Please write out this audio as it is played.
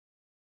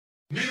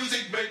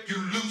Music make you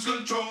lose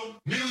control.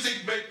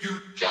 Music make you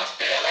just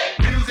feel it.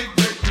 Music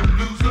make you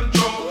lose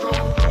control.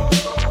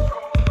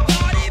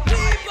 Party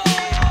people.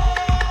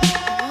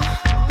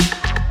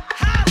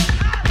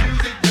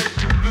 Music make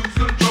you lose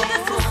control.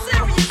 This is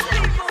serious,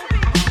 people.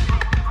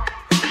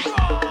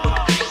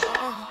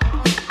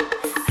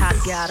 I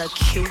got a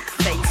cute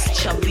face,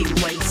 chubby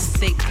waist,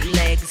 thick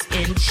legs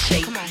in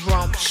shape,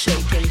 rump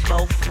shaking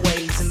both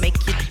ways, make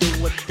you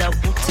do a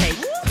double take.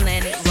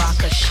 Planet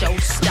rocker,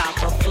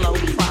 showstopper, flow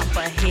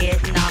proper,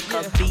 head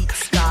knocker, beat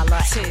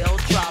scholar, tail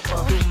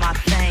dropper. Do my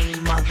thing,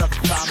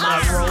 motherfucker. My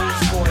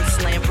Rolls Royce,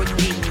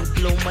 Lamborghini,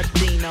 blue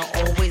Medina,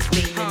 always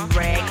beaming,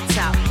 rag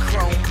top,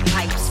 chrome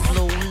pipes,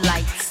 blue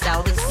lights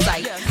out of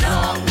sight.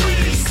 Long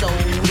weed, sold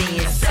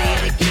in, say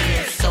it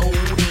again, sold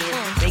in.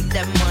 Make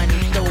that money,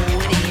 throw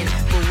it in,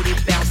 booty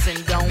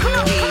bouncing, go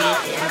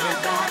ahead.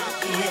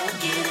 Everybody here,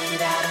 get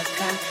it out of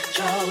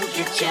control.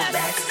 Get your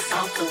backs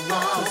off the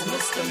wall, 'cause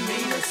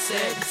misdemeanor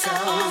said so.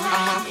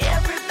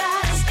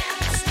 Everybody,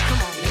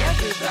 come on,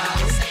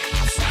 everybody,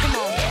 come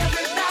on,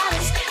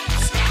 everybody,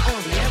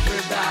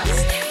 everybody.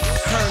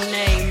 Her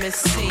name is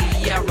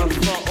Sierra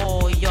for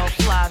all your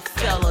fly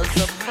fellas.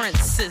 A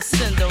princess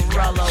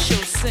Cinderella,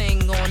 she'll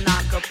sing on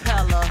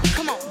acapella.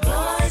 Come on,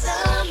 boys,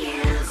 the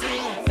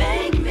music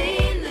make me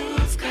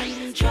lose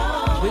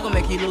control. We gon'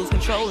 make you lose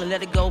control and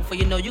let it go, for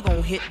you know you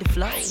gon' hit the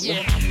flow.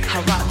 Yeah.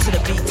 I rock to the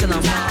beat till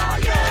I'm high.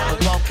 I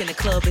walk in the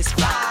club, it's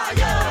fire.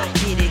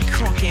 Get it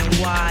crunk and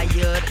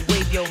wired.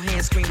 Wave your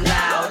hands, scream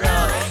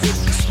louder. If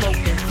you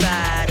smoking,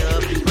 fired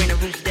up. Bring the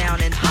roof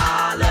down and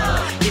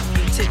holler. If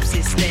you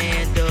tipsy,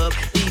 stand up.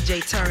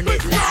 DJ, turn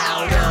it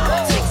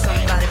louder. Take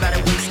somebody by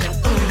the waist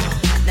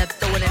and now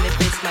throw it in the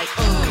face like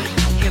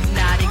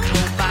hypnotic,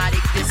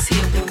 robotic. This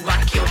here will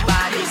rock your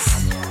bodies.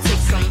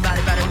 Take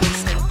somebody by the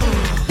waist and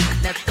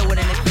now throw it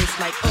in the face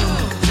like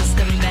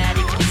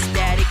systematic,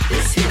 ecstatic.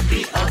 This here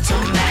be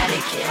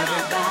automatic.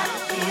 Everybody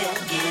here,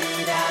 get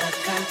it out of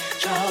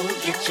control.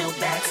 Get your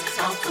backs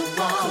off the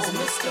wall, 'cause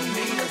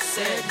misdemeanor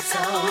said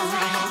so.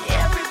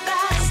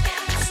 Everybody,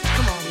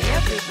 come on,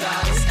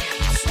 everybody,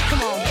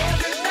 come on,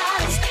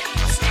 everybody,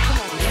 come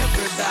on,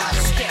 everybody.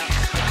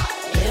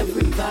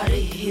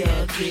 Everybody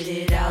here, get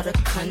it out of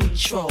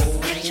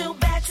control. Get your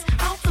backs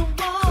off the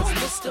wall, 'cause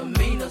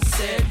misdemeanor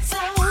said so.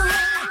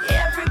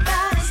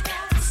 Everybody,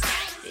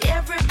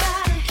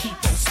 everybody, keep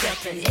on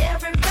stepping.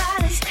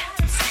 Everybody,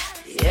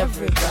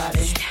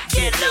 everybody,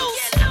 get loose.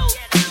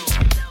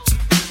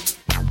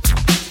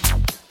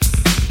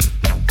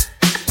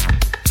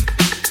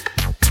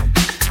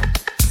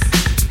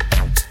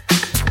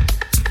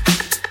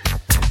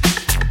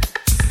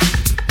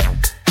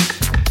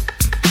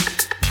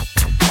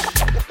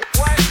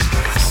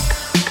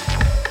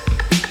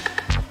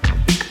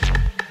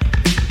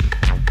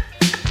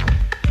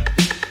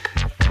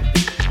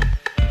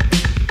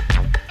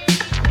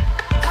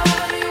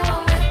 However you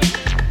want it,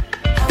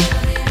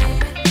 however you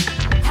need it,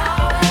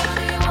 however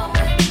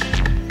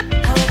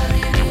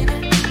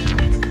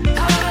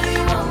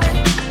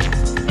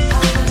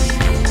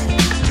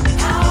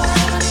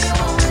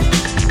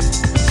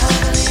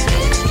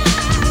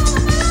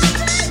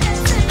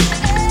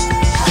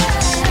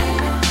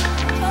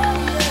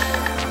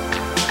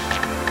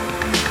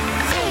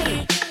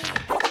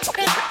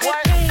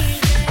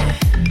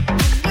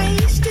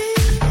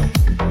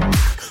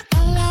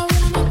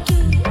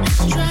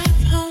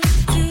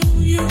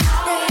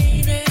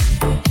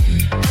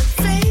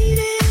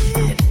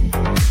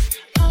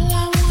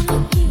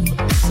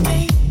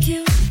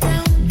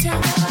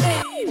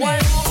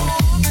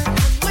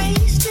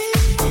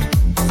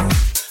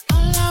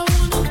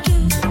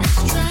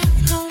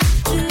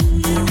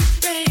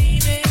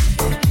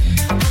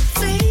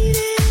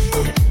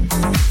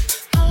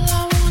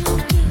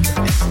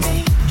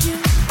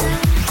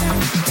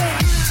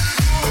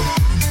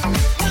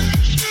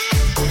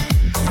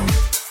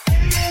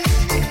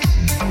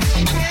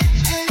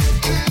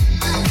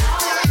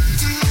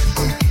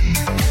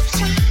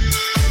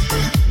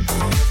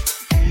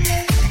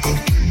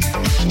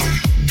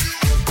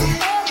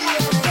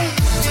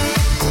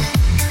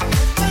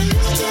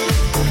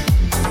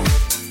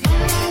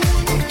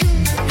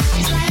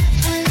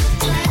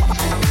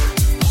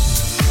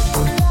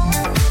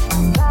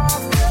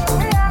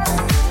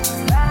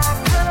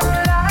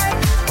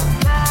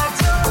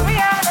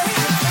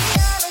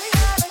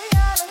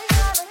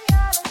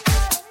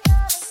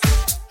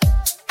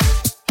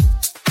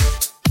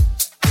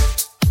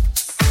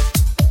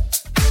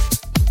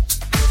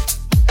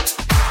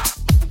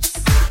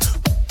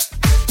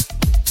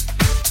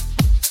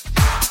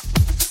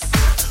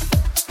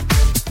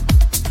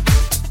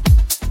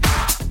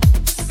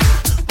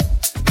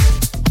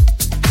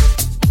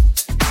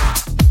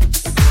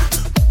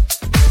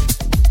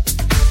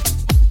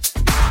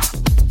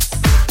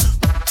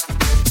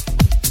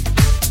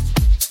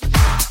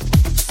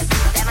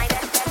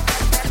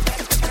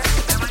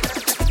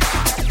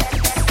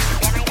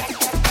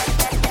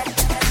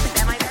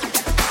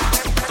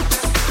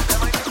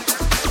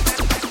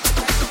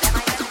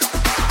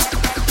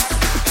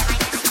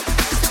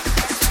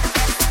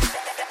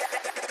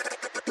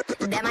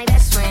That my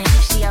best friend,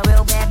 she a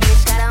real bad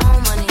bitch, got her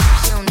own money.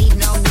 She don't need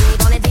no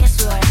nigga on the dance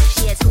floor.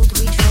 She had 2,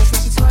 3 drinks, now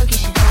she twerking.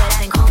 She throw it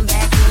out and come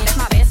back in. That's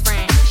my best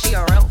friend, she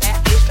a real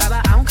bad bitch, drive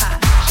her own car.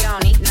 She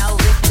don't need no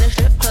lift in the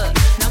strip club.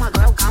 No, my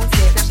girl gon'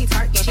 tip, now she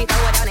twerking. She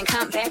throw it out and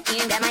come back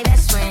in. That my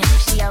best friend,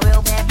 she a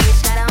real bad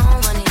bitch, got her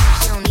own money.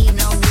 She don't need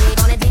no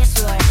nigga on the dance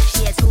floor.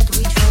 She had 2,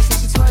 3 drinks, now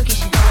she twerking.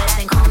 She throw it out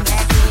and come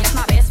back in. That's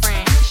my best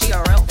friend, she a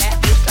real bad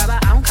bitch, drive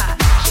her own car.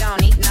 She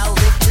don't need no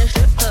lift in the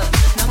strip club.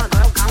 No, my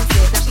girl gon'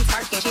 tip, now she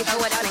twerking. She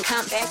throw it out and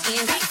come back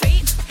in.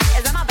 Sweet,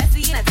 is that my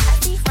bestie in a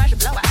taxi? Fresh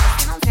blowout,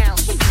 in on town,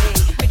 she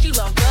big. But you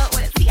look good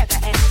with a T at the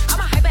end. I'm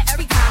a hyper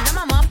every time, now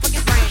my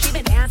motherfucking friend. She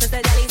been down since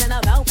the delis and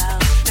the Vovo.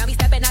 Now we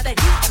stepping out the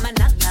Jeep and my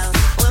nut low.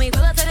 When we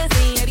pull up to the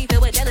scene, they be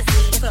filled with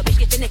jealousy. If a bitch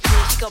get finicky,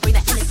 she gon' bring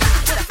the energy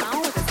to the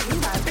phone with the scene.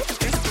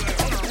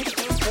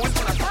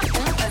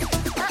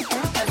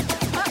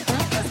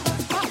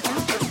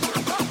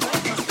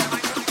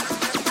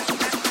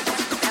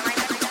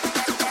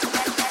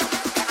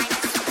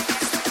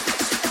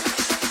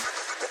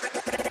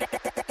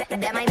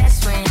 That my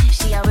best friend,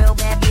 she a real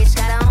bad bitch,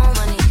 got her own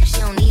money. She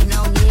don't need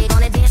no nigga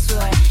on the dance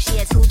floor. She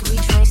had 2, 3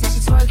 drinks, now she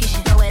twerking. She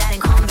throw it out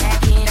and come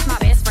back in. That's my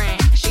best friend,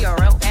 she a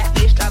real bad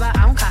bitch, drive her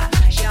own car.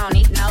 She don't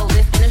need no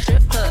lift in the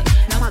strip club.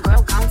 No, my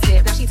girl gon'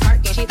 tip, now she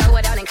twerking. She throw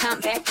it out and come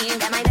back in.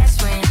 That my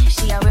best friend,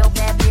 she a real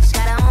bad bitch,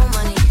 got her own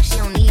money. She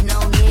don't need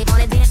no nigga on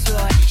the dance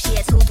floor. She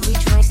had 2, 3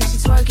 drinks, now she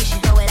twerking. She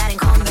throw it out and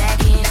come back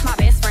in. That's my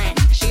best friend,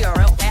 she a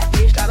real bad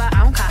bitch, drive her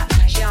own car.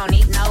 She don't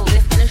need no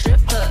lift in the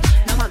strip club.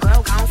 No, my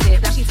girl gon'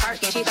 tip, now she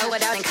twerking. She throw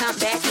it out and come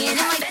back in.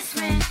 That's my best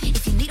friend,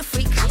 if you need a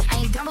freak, I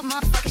ain't dumb but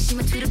motherfucker, she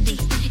my tweet a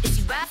beat. If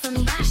you ride for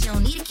me, she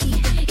don't need a key.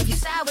 If you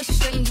sideways, she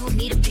straight and you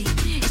need a beat.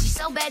 And she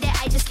so bad that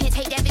I just can't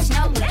take that bitch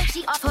nowhere.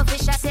 She off her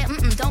fish, I said,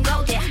 don't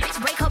go there. Bitch,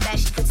 break her back,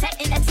 she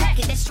protect and attack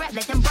it. That strap,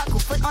 let them buckle,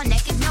 foot on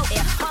neck, is no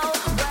air. Whole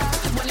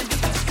world wanna be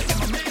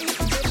my main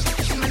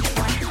bitch. She my day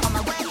one, on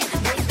my way,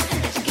 baby,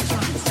 let you get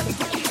drunk.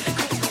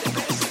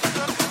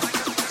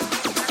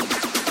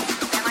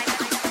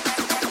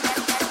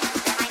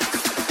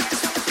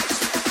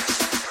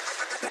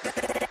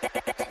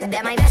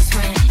 That my best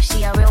friend,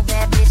 she a real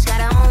bad bitch, got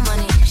her own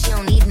money. She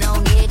don't need no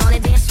nigga on the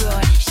dance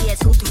floor. She had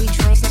 2, 3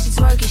 drinks, now she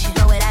twerking. She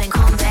throw it out and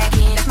come back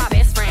in. That's my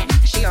best friend,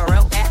 she a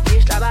real bad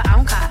bitch, drive her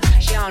own car.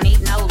 She don't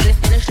need no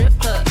lift in the strip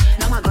club.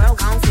 No, my girl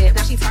gon' tip,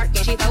 now she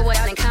twerking. She throw it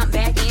out and come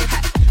back in.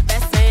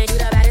 Best friend, you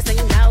the baddest and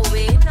you know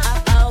it.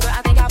 Oh, girl,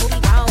 I think I will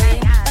be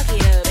growing. Look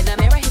it up in the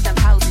mirror, hit them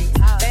poses.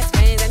 Best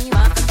friends and you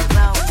motherfucking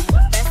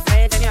glowing. Best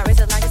friends and your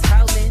wrist is like it's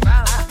frozen.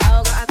 Oh,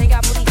 girl, I think I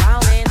will be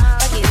growing.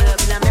 Look it up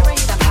in the mirror,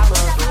 hit them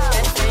poses.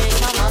 Best friend, you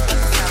my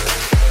motherfucking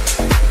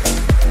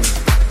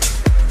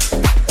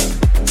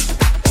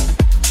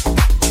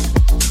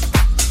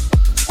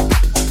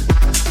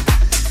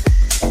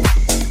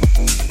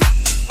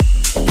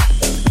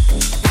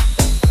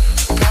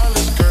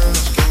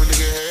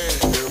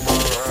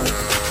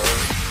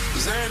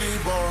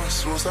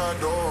Suicide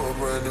door,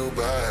 brand new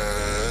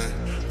bag.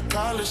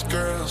 College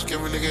girls,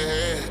 give a nigga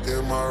head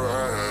in my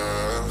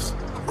raps.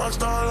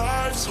 Rockstar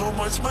life, so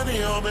much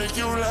money, I'll make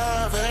you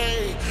laugh.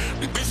 Hey,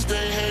 the bitch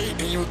they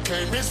hate, and you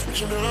can't miss what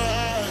you never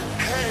had.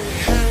 Hey,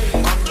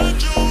 hey, I'm the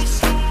juice,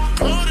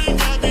 clothing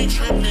got me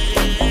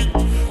tripping.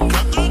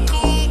 Got the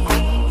coupe,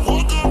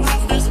 hold the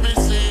roof is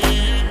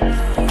missing.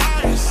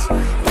 Ice,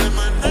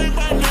 lemonade,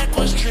 my neck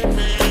was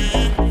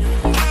tripping.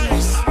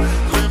 Ice,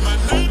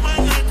 lemonade, my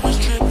neck was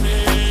tripping.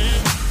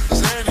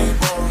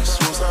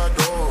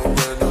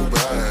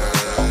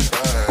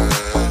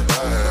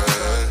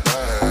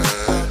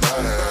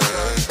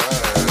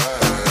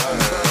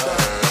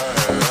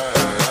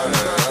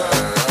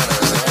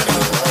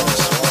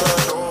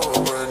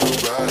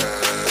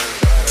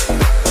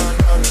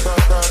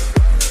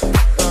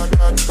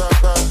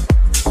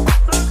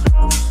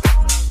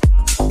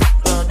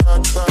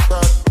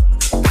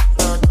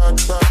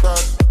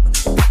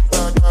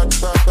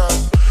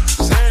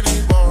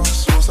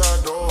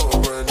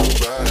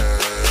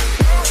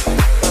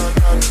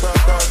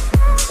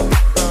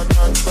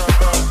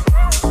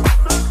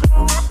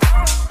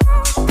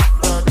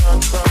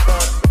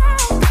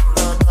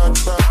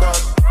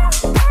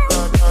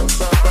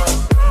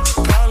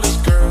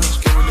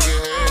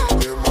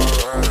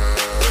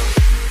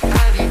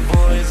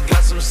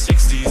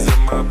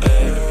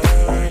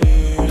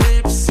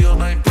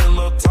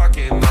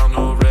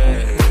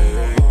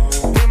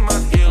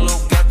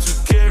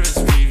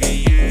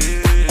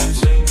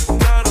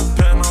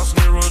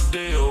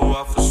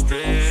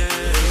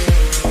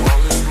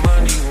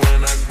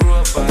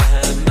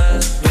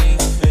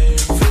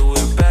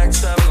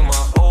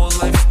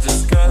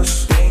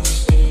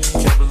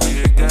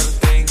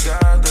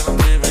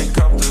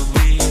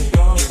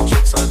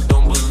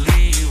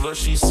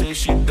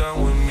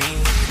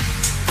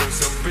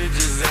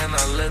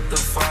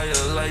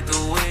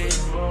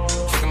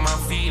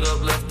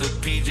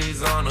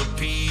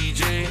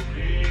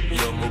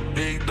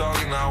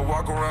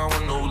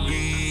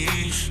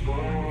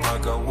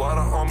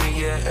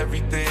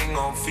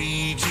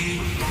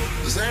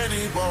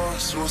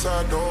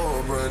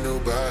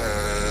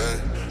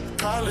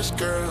 College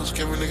girls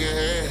give a nigga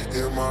head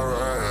in my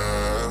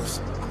raps.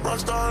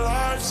 Rockstar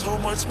life, so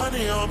much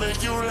money, I'll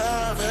make you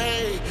laugh.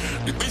 Hey,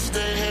 the bitch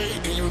they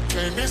hate, and you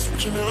can't miss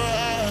what you never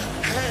had.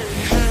 Hey,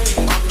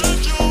 hey, I'm the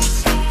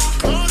juice,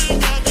 Cody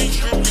got me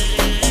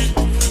tripping.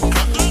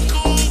 I'm the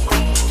coupe,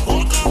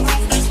 walk the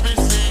roof is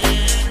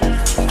missing.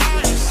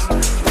 Ice,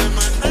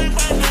 lemonade,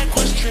 my neck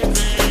was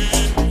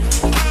tripping.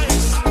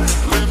 Ice,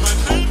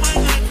 lemonade, my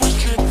neck was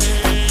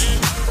tripping.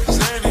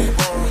 Zany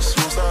boss,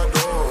 suicide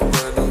door,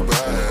 brand new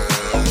bag.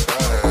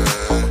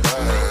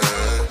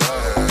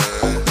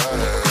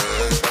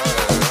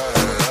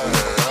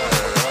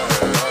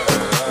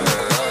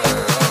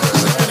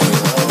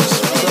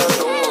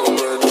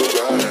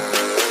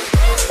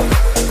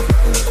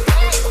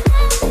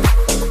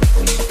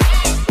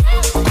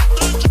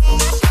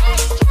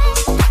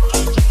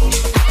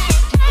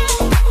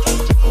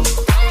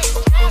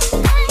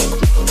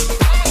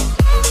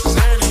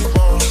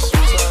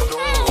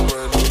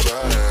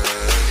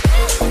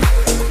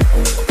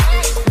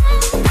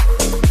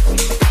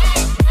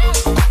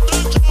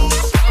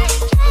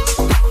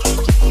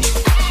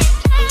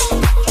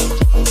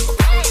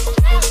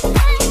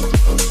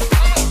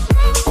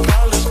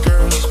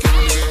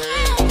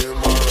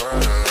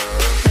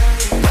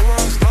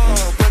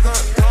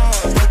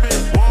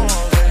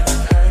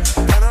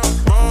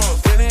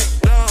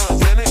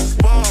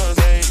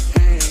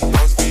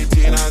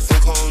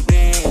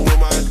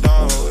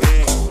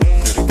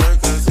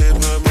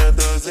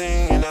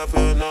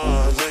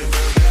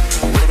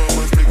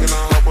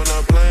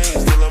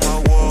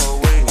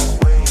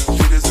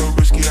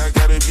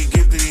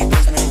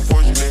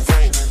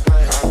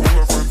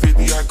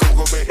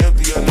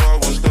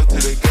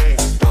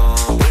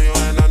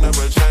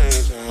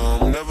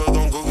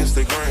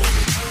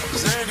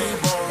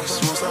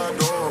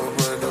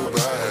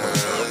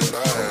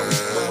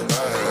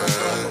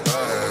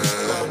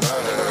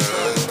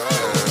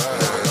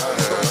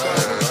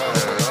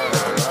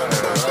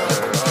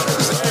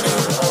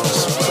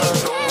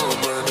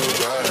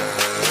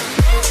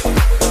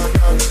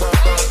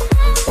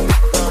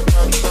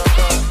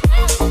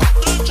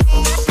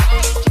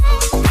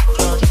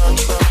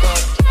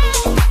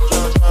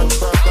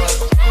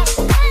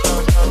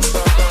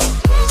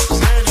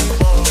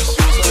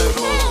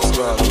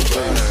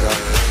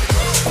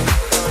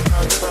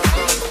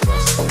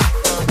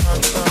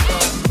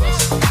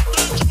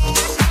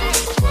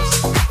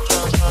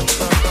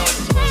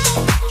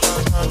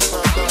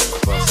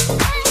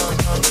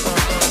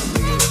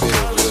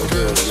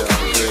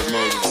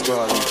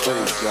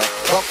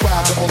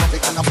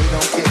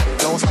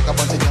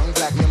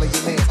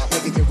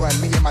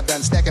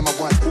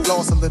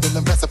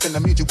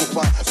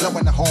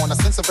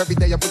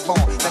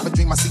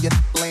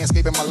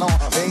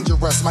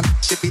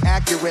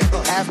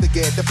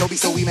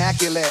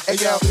 Hey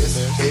yo, this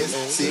is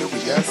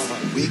serious.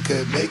 We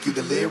could make you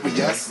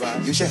delirious.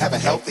 You should have a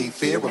healthy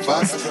fear of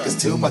us,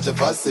 cause too much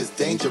of us is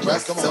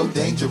dangerous. So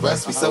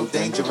dangerous, we so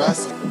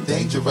dangerous.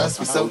 Dangerous,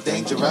 we so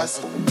dangerous.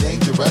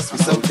 Dangerous, we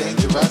so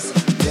dangerous.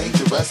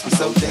 Dangerous, we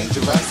so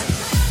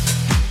dangerous.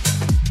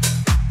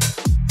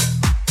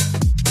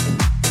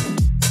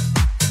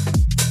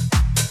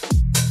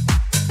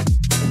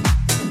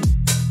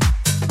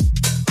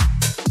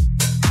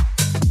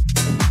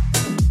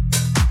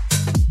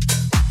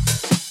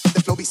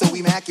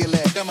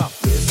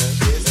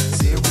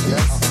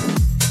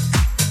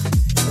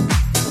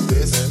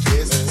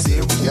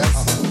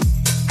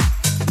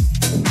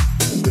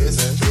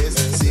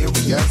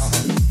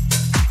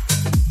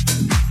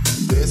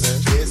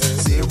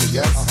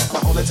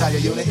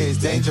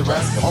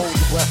 Dangerous. Hold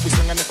your breath, we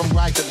swinging it from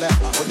right to left.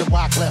 With the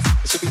rock left,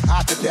 it should be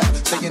hot to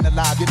death. Staying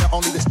alive, you're the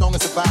only the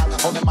strongest survive.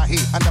 Holding my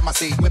heat under my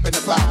seat, whipping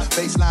the fire.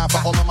 Baseline for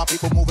all of my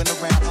people moving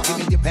around. Give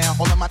me your pound,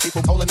 all of my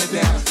people holding it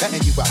down.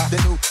 Letting you out, the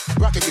new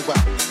rocking you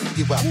out.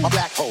 You out, my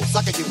black hole,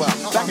 sucking you out.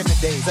 Back in the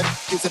days, I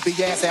used to be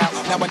ass out.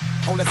 Now I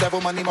only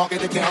several money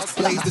market accounts.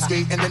 Blaze the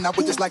street, and then I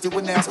would just like to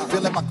announce.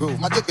 Feeling my groove,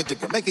 my jigger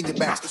jigger, making you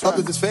bounce.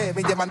 Others is fair,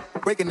 me and my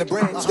breaking the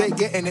bread. Straight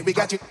getting it, we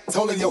got you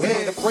holding your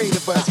head. Afraid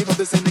of us, you know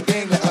this ain't the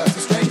game to us.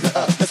 It's strange to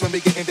us, that's when we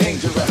getting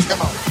dangerous.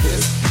 Come on,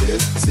 this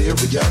is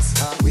serious.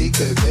 We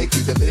could make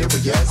you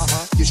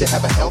delirious. You should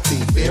have a healthy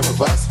fear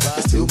of us,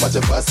 cause too much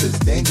of us is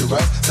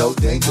dangerous. So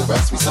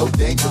dangerous, we so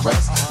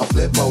dangerous. Our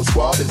flip mode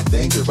squad is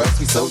dangerous.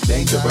 We so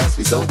dangerous,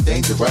 we so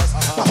dangerous.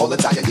 My whole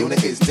entire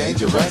unit is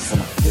dangerous.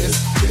 This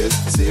is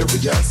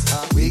serious.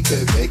 We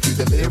could make you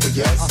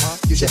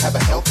delirious. You should have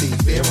a healthy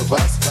fear of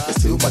us,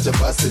 cause too much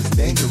of us is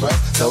dangerous.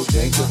 So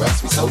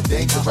dangerous, we so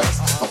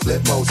dangerous. Our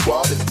flip mode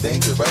squad is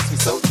dangerous. We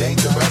so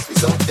dangerous, we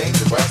so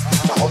dangerous.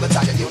 My whole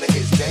entire unit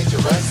is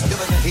dangerous.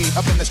 Feeling the heat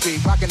up in the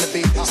street, rocking the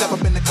beat. Step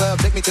up in the club,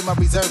 take me to my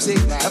reserve seat.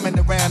 I'm in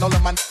the round, all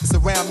of my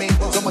surround me.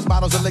 So much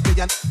bottles of liquor,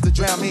 y'all to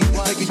drown me.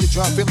 Making you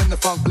drunk, feeling the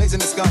funk, blazing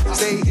the skunk.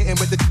 Stay hitting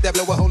with the that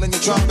blow a hole in your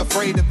trunk.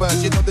 Afraid of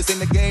us, you know this ain't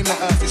the game to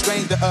us. You're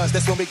strange to us,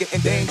 that's when we getting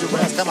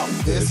dangerous. Come on.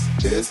 This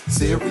is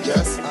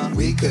serious.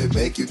 We could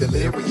make you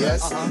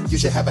delirious. You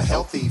should have a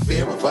healthy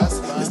fear of us.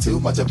 There's too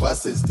much of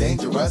us, it's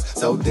dangerous.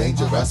 So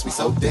dangerous, we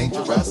so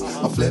dangerous.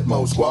 A flip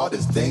mode squad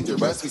is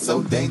dangerous. We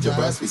so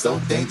dangerous, we so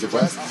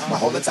dangerous. My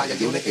whole entire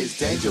unit is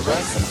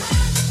dangerous.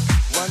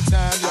 One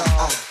time,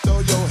 y'all, throw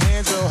your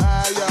hands real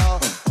high, y'all.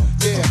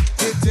 Yeah,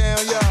 get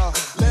down, y'all.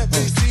 Let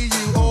me see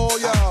you all,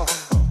 y'all.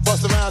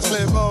 Bust around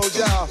flip mode,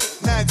 y'all.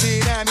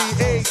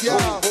 1998,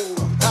 y'all.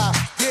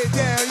 Get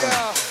down,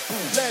 y'all.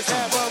 Let's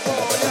have a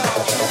ball, y'all.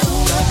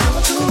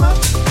 Too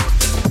much.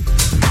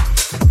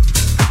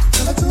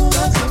 Never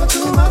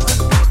too much.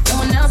 No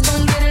one else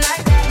gon' get it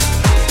like that.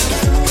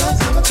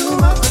 Never too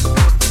much.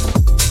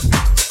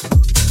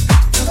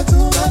 Never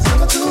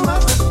too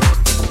much.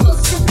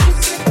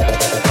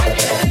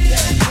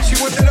 She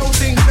want that old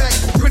thing back.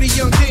 Pretty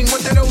young thing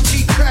want that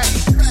OG crack.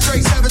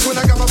 Straight savage when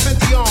I got my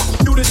 50 on.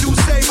 Do the do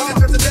say when I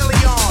turn the deli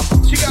on.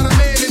 She got a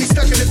man and he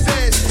stuck in the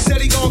feds. Said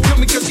he gon' kill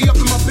me cause he up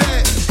in my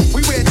bed.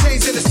 We wear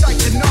chains in the sight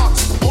to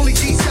knocks. Only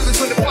G7s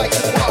when the fights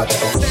is watched.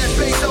 Stash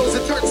pesos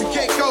and Turks and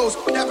Caicos.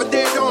 Never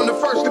dead on the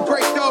first to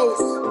break those.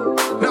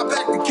 Now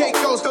back to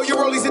Caicos. Throw your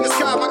rollies in the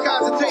sky, my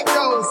guys will take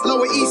those.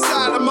 Lower east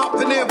side, I'm up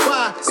and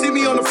nearby. See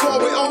me on the floor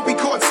with Opie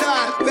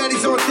courtside.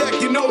 Baddies on deck,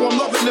 you know I'm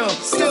loving them.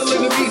 Still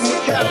in the meeting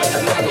with Cali.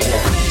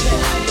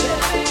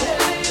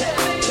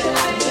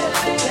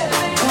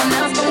 No one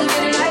else gon'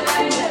 get it like that.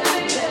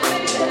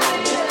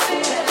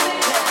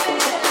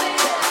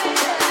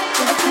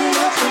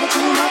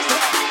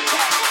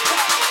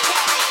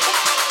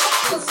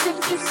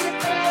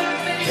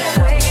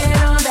 Waiting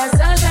on that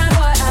sunshine,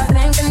 boy, I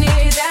think I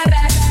need that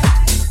back.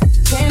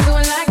 Can't do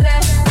it like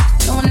that.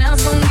 No one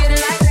else gon' get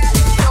it like that.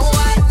 You know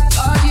what?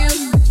 Are you,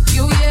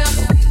 yeah.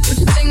 Would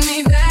you take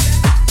me back?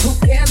 Who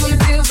cares when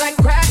it feels like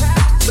crack?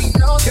 But you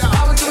know it's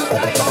always gonna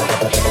fight.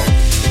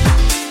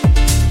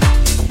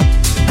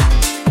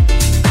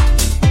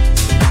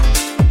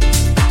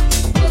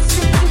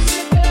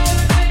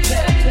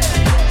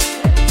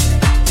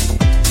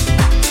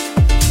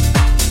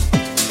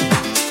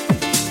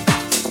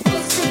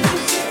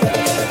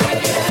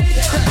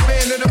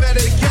 Man in the man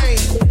of the game.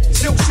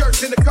 Silk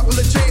shirts and a couple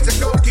of chains that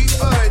go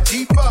deeper and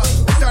deeper.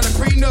 Starting to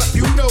green up,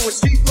 you know it's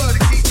cheaper to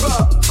keep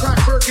up.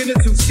 Crack work in a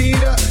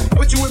two-seater.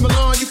 Put you in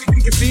Milan, you can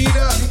kick your feet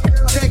up.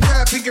 Take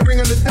that, pick your ring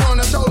on the dawn,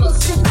 I told her.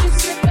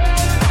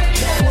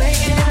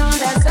 Waiting on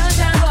that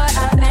sunshine, boy, I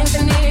think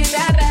I need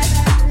that back.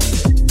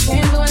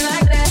 Can't do it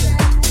like that.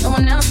 No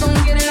one else gon'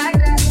 get it like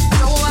that.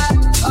 So what?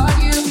 Are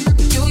you,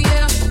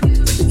 yeah.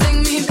 Would you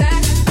take me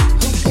back?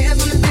 Who cares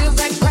when it feels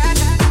like crack?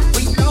 But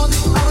you know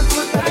this always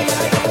gonna fight.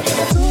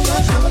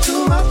 Never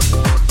too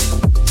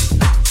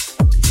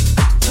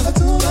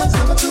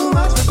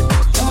much.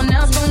 No one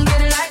else gon'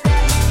 get it like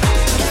that.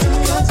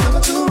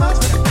 Never too much.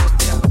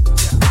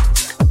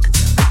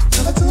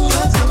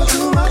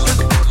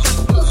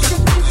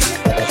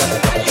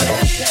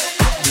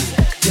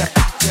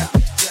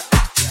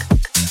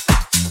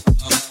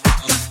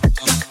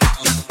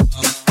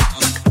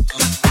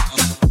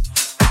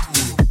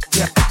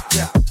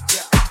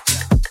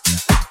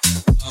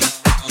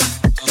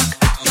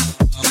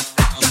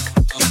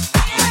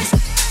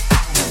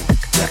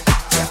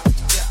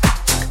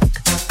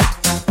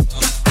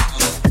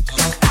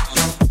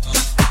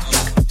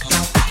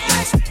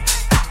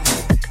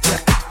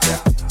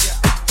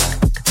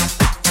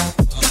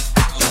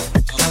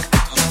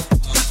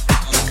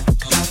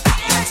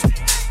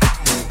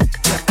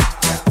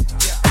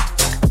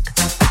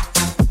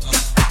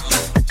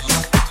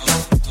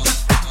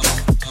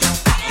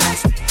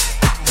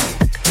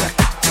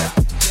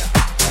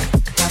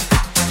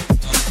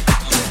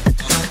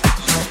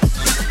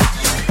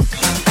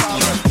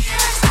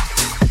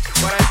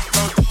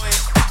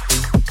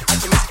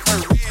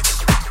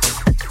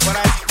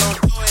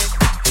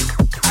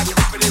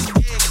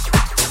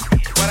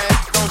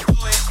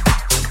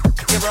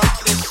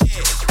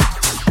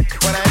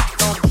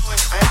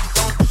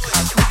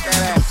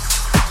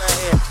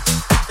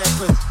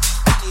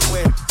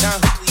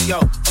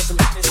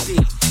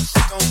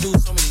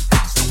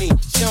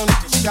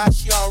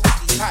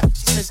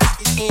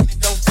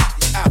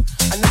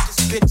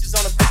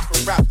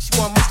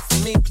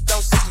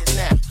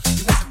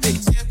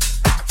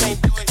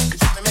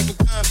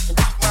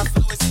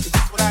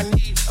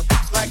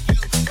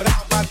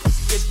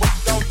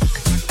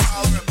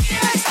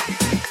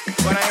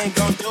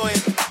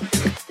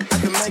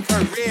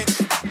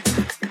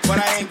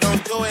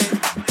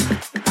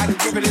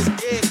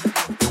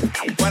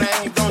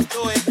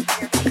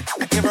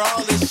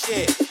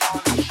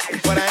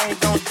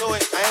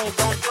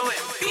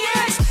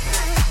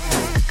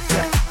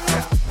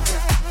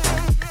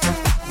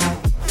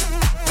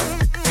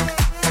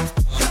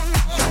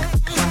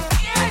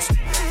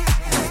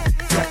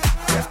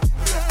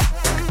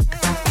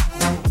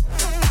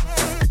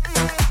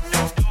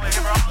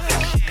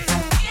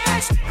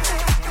 Yes.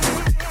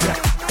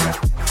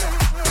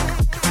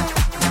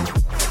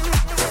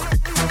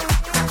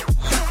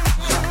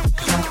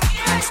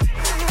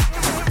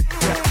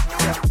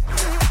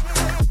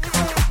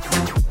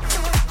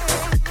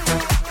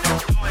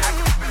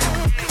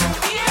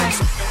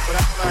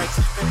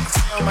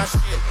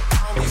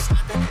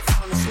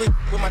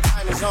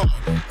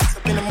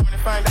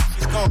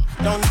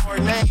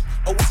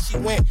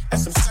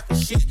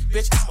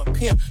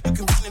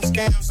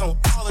 jams on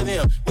all of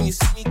them. When you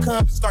see me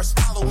come, start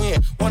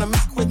swallowing. Wanna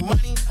make quick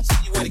money? I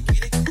tell you where to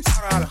get it. Taught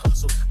her how to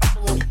hustle. I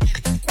don't wanna get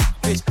it.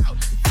 Bitch out.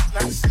 It's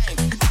not the same.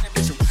 That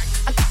bitch a rack.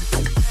 I can do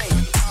the thing.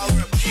 Call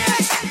her a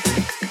bitch.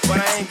 But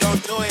I ain't gon'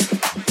 do it.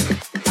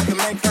 I can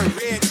make her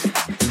rich.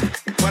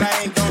 But I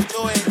ain't gon'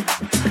 do it.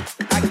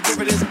 I can give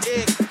her this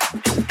dick.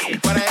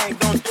 But I ain't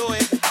gon' do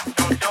it.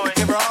 Don't do it.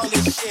 Give her all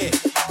this shit.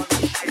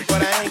 But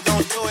I ain't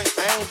gon' do it. I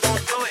ain't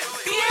gon' do it.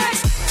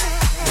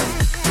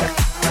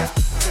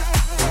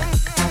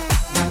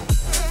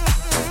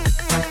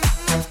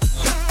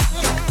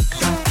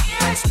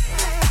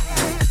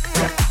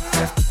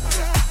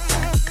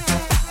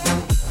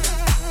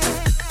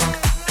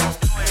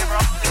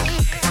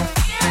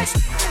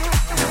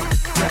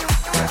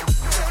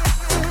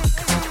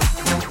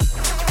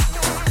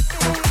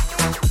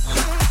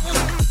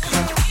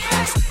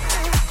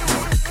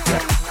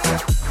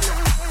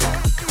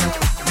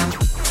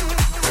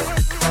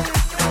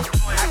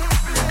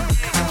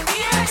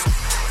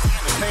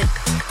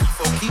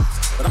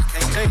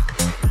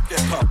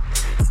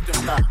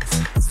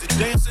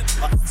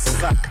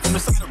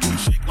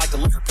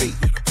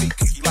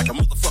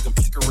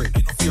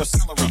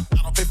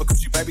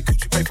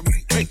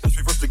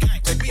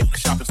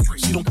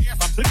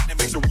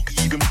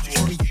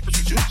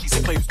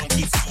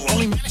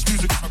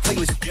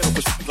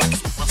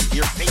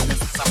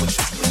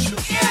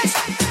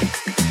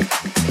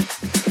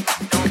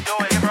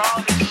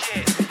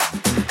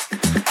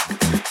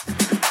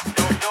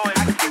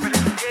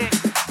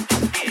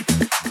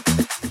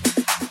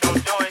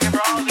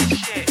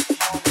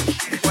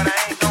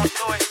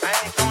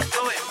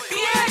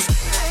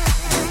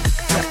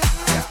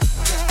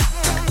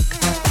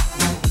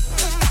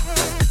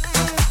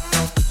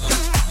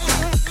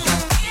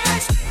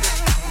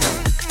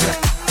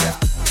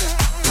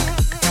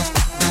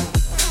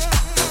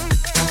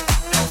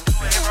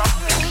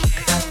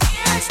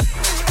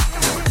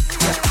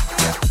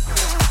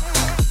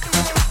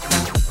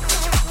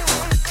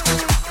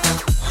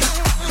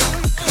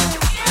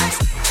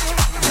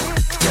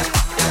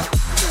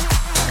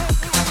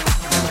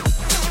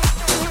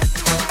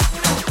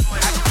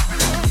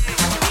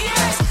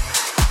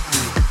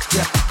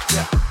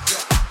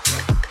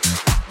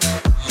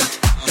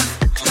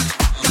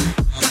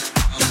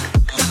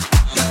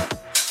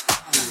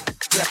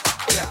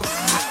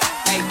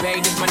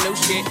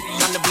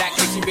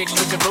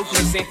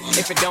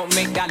 If it don't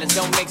make dollars,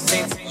 don't make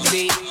sense.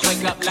 See,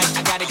 wake up like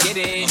I gotta get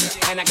it.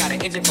 And I got an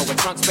engine for a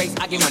trunk space.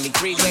 I get money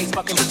 3 ways,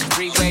 fucking bitches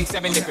 3 ways.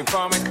 7 different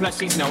formats, plus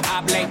she's no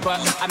oblate.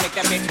 But I make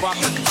that bitch walk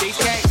with the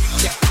cheesecake.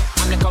 Yeah,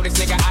 I'm the coldest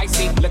nigga I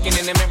see. Looking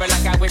in the mirror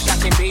like I wish I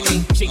can be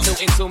me. She too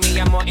into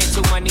me, I'm more into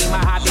money.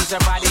 My hobby's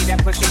her body,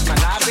 that pussy's my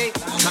lobby.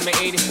 I'ma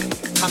eat it,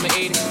 I'ma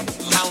eat it.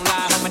 I don't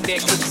lie, I'm a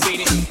dick, who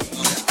conceited.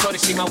 Told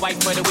her she my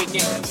wife for the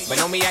weekend. But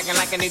don't be acting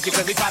like I need you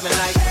cause we poppin'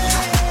 like,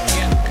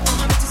 yeah. All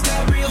my bitches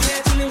got real hair,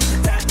 chillin' with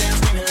the top down,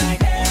 screaming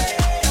like, hey.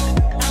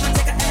 I'ma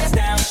take her ass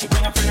down, she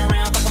bring her friend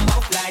around, fuck them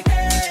both like,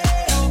 hey.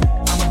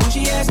 I'm a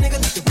bougie ass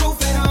nigga, like the roof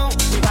at home.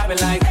 We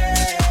poppin' like,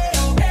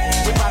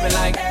 hey. We poppin'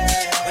 like,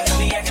 hey. But don't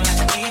be acting like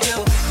I need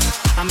you.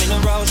 I'm in the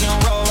rose, you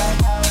don't roll right.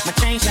 My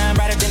chain shine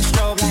brighter than the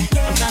strobe light.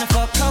 I'm tryna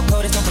fuck Coco,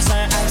 there's no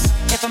concern ice.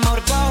 If I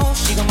motorboat,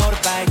 she gon'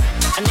 motorbike.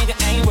 A nigga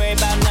ain't worried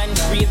about nothing.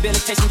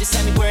 Rehabilitation just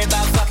had me worried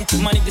about fucking.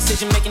 Money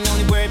decision making,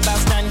 only worried about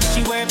stunning.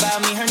 She worried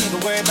about me, her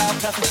nigga worried about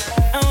puffing.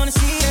 I wanna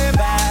see her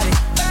body.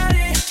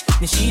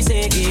 Then she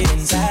said get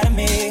inside of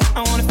me.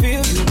 I wanna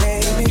feel you,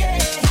 baby.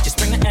 Just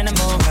bring the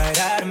animal right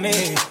out of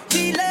me.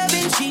 She love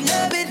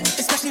it,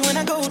 especially when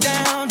I go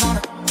down on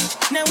her.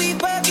 Now we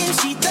bugging,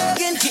 she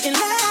thugging, getting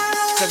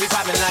loud. So we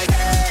popping like,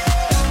 hey.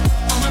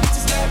 All my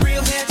bitches got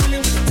real hair, chillin'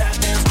 with the top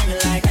down,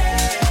 screaming like,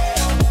 hey.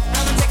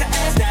 I'ma take her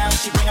ass down,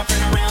 she bring her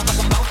friend around, fuck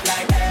them both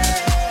like, hey.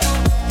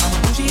 I'm a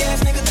bougie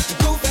ass nigga, that's the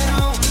roof at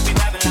home. We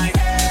poppin' like,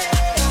 hey.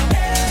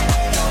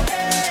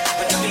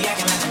 But don't be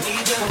acting like I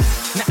need you.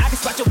 Now I can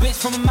spot your bitch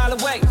from a mile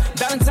away.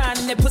 Valentine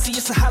and that pussy,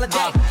 it's a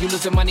holiday. You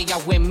losing money, I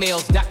win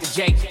meals. Dr.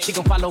 J, she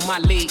gon' follow my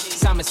lead.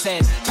 Simon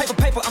says, paper,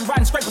 I'm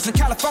riding scrapers in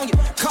California.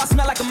 Car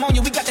smell like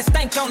ammonia, we got that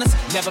stank on us.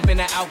 Never been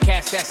an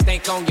outcast, that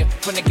stank on you.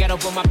 From the ghetto,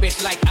 but my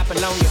bitch like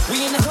Apollonia.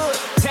 We in the hood,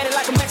 tatted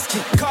like a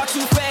Mexican. Car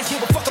too fast,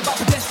 give a fuck about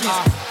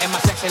pedestrians. And my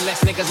section,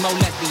 less niggas, more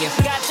lesbians.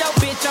 Got your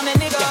bitch on that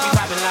nigga. Yeah, we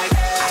poppin' like,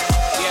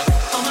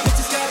 yeah. All my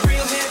bitches got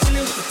real hair,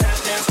 chillin' with the top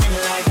down,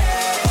 screaming like,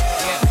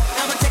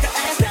 yeah. I'ma take her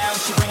ass down,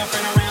 she bring her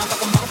friend around,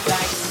 fuck them both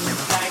like.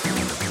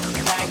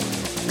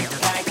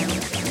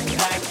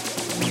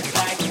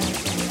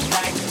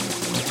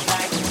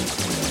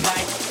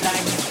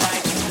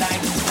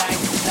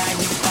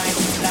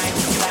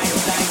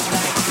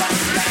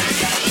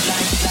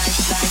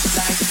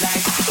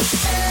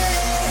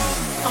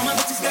 All my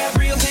bitches got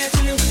real hair,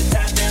 chillin' with the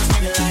top down,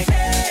 screaming like,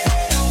 hey.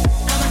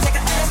 I'ma take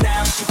her ass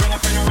down, she bring her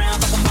friend around,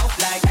 fuck them both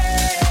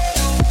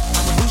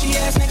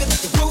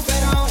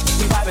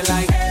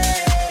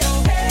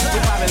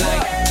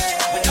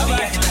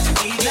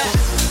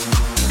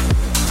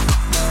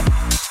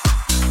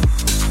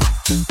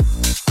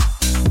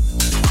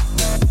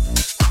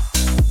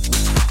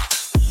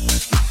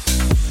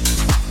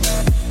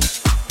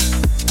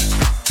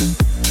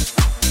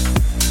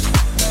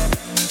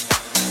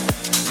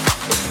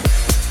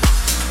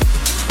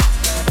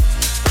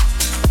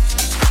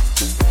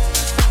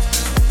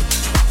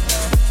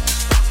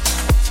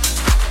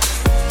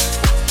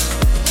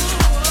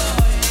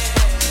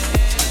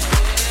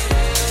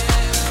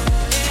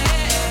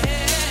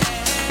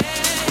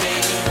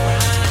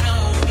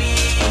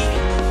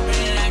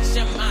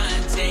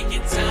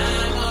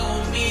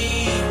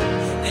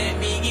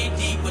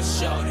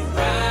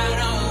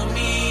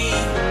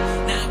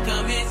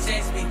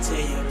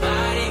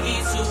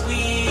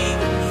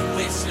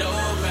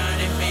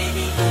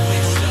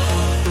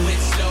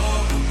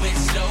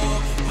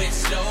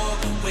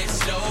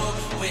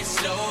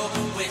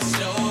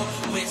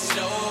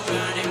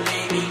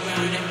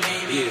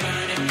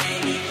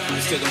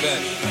take them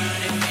back.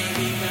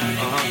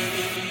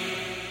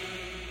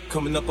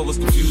 Coming up, I was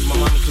confused. My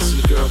mama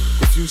kissing the girl.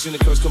 Confusion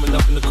and curse coming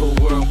up in the cold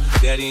world.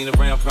 Daddy ain't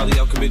around, probably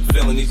out committing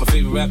felonies. My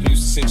favorite rapper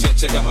used to sing,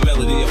 check out my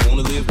melody. I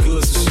wanna live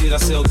good, so shit, I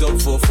sell dope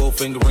for a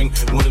 4-finger ring.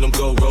 One of them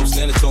gold roast.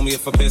 Nana told me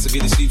if I pass, I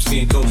get a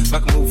sheepskin coat. If I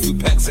can move a few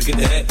packs, I get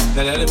the hat.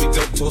 Now that'd be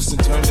dope. Tossed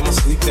and turned in my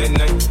sleep that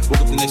night.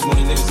 Woke up the next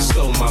morning, niggas just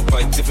stole my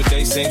bike. Different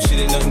day, same shit,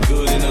 ain't nothing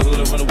good in the hood.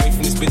 I run away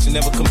from this bitch and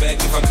never come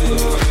back if I could.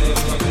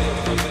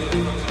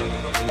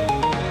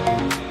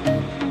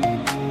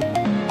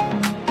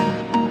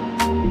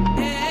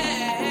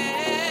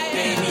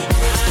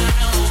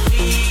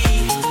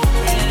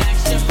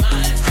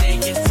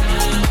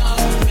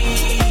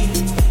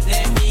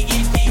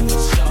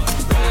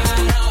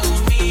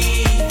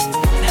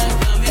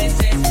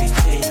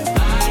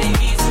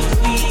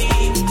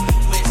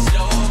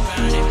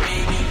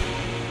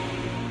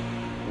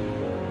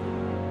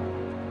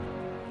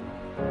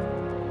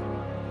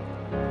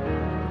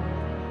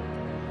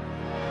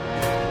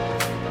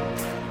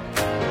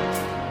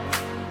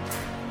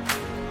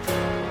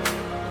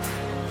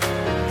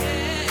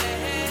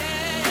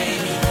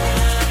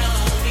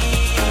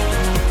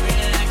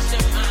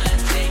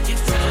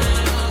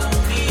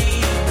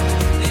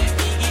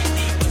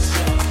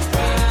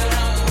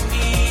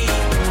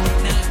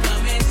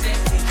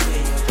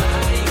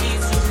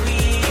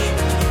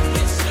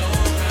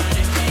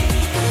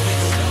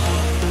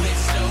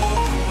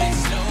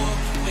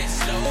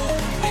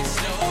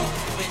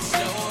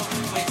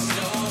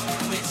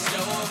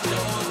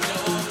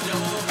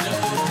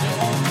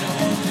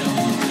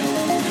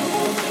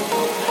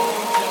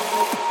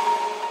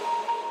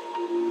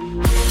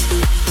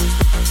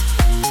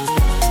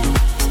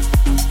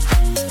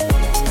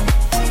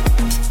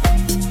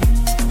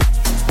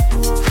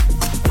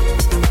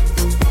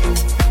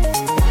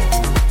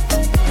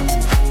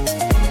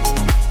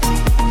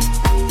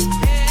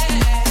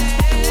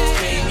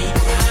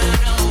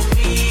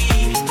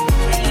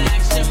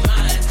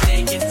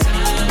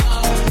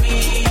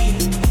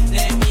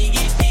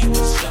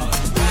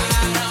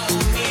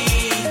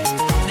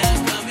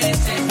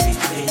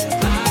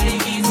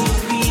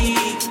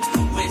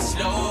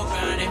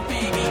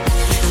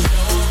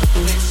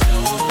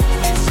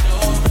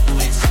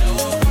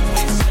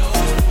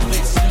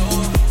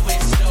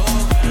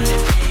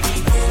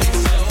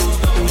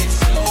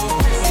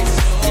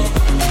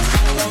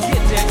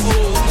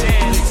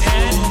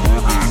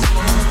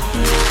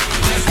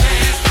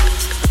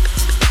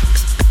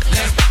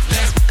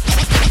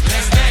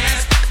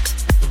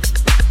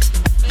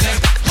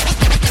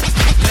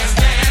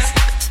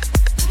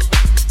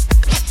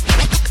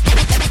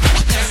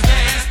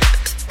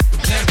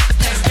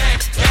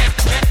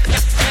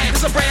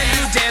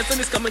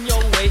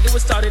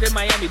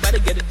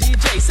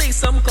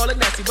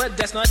 But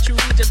that's not true,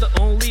 just the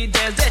only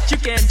dance that you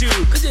can do.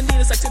 Cause you need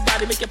a sexy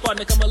body, make your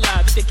partner come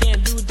alive. If you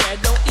can't do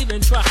that, don't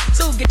even try.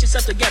 So get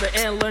yourself together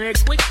and learn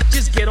it quick.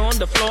 Just get on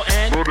the floor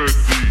and throw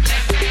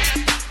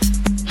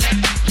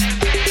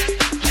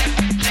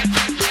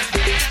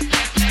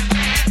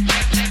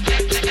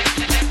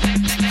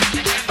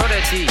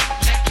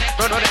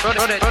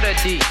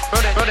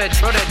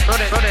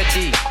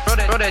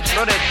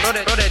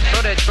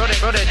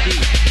that D.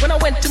 When I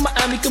went to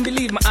Miami, couldn't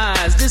believe my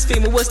eyes. This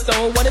famous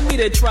stone wanted me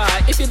to try.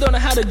 If you don't know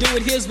how to do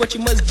it, here's what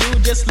you must do.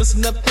 Just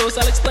listen up close,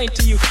 I'll explain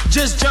to you.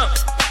 Just jump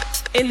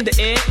in the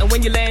air, and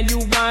when you land, you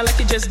whine like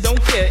you just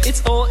don't care.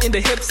 It's all in the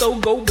hips, so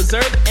go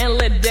berserk and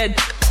let that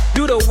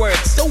do the work.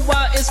 So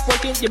while it's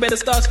working, you better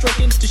start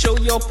stroking to show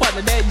your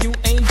partner that you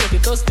ain't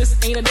joking. Cause this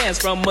ain't a dance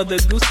from Mother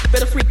Goose.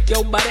 Better freak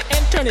your body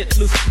and turn it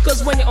loose.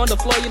 Cause when you're on the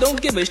floor, you don't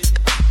give a shit.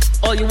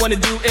 All you wanna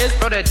do is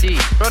throw that D,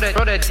 throw that D,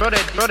 throw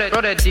that D,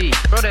 throw that D.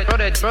 Party,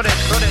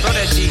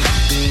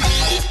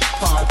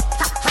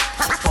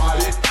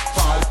 party,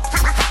 party,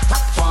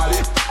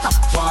 party,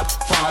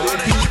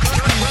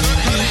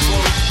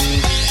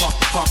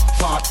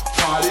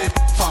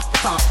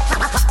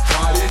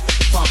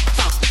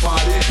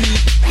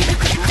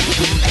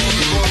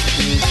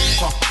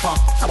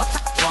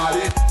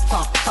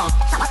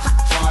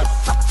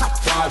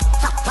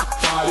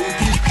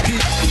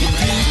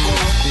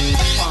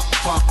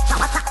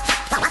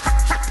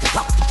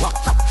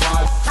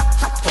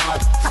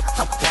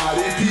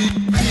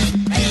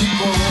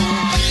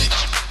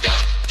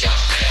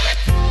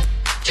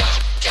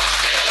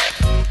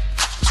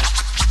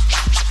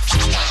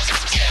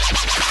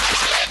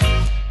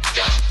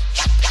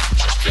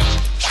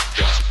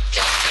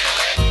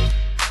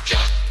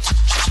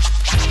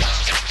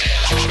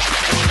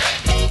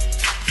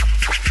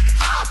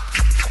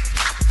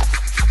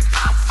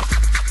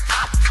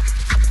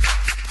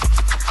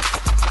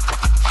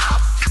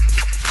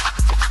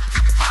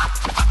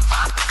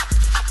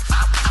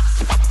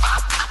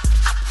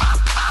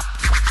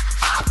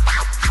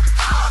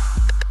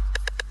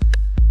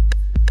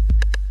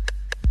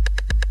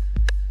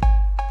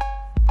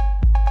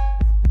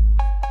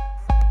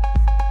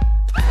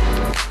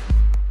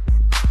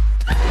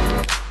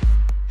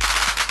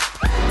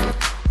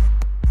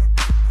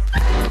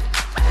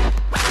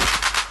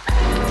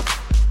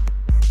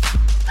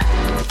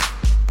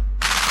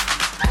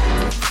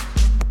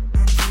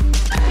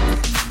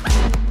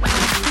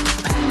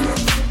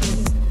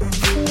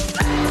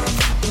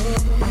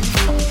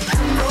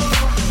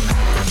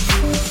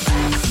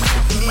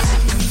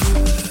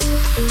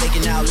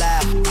 out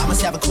loud. I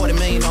must have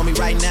 $250,000 on me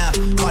right now.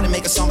 Hard to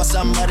make a song about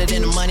something other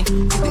than the money.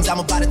 Things I'm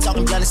about to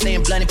talking blunt and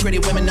staying blunt. Pretty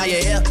women, are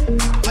you here?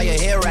 Are you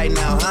here right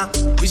now, huh?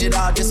 We should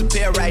all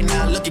disappear right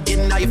now. Look, you're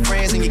getting all your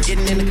friends and you're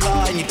getting in the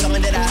car and you're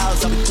coming to the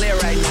house. I'll be clear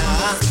right now,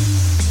 huh?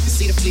 You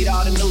see the fleet,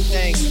 all the new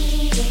things.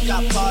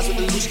 Cop cars with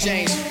the loose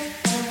change.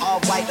 All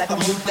white like I'm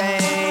new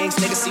things.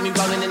 Niggas see me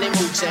rolling in they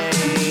mood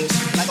change.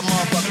 Like a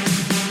motherfucker.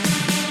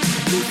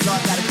 Blue floor,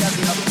 got a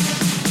dozen of them.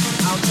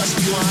 I don't trust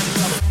you, I'm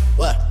undercover.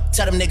 What?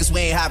 Tell them niggas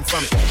we ain't hiding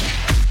from it.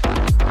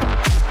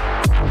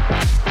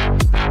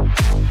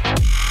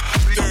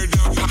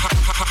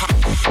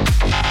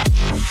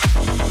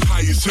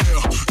 High as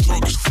hell,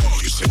 drunk as fuck.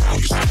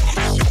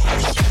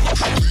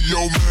 Yo,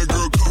 man,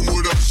 girl, come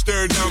with us.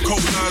 Stare down, cold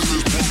eyes,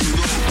 let's walk it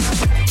up.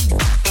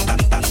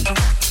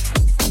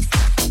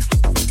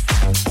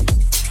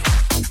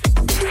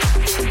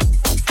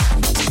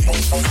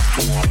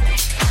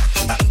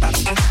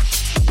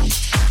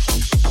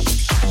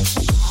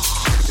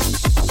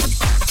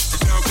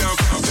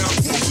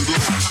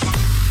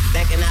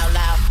 Thinking out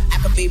loud, I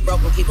could be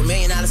broke and keep $1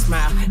 million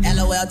smile.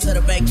 LOL to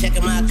the bank,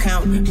 checking my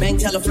account. Bank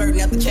teller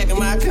flirting after checking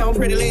my account.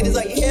 Pretty ladies,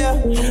 are you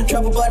here?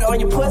 Truffle butter on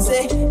your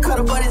pussy.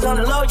 Cuddle buddies on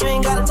the low, you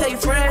ain't gotta tell your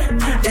friend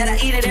that I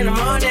eat it in the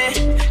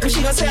morning. Cause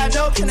she gon' say I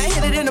joke, can I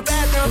hit it in the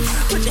bathroom?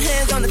 Put your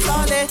hands on the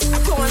toilet. I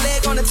put one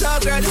leg on the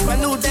tub, girl, this my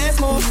new dance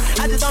move.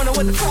 I just don't know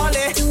what to call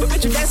it. But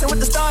bitch, you dancing with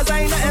the stars,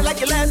 I ain't nothing like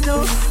your last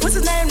dude. What's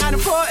his name? Not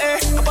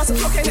important. I bought some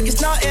cocaine that you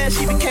snorting.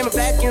 She became a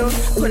vacuum.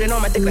 Put it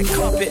on my dick like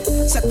carpet.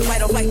 Suck the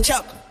white off like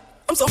chalk.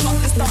 I'm so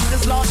heartless,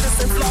 thoughtless,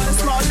 lawless, and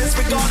flawless, flawless,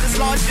 regardless,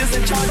 largest,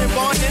 and charging,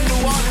 born in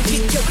New Orleans.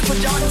 Get killed for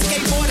Jordan,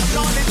 skateboard, I'm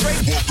flawless, Drake.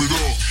 Bump it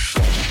up.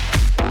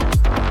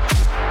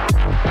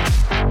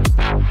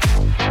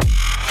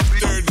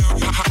 Stare down,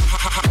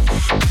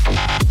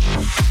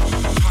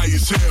 high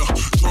as hell,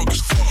 drunk as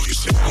fuck.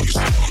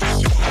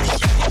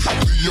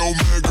 Yo,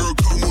 man, girl,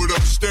 come with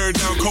us. Stare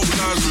down, cold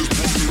eyes,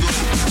 let's bump it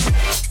up.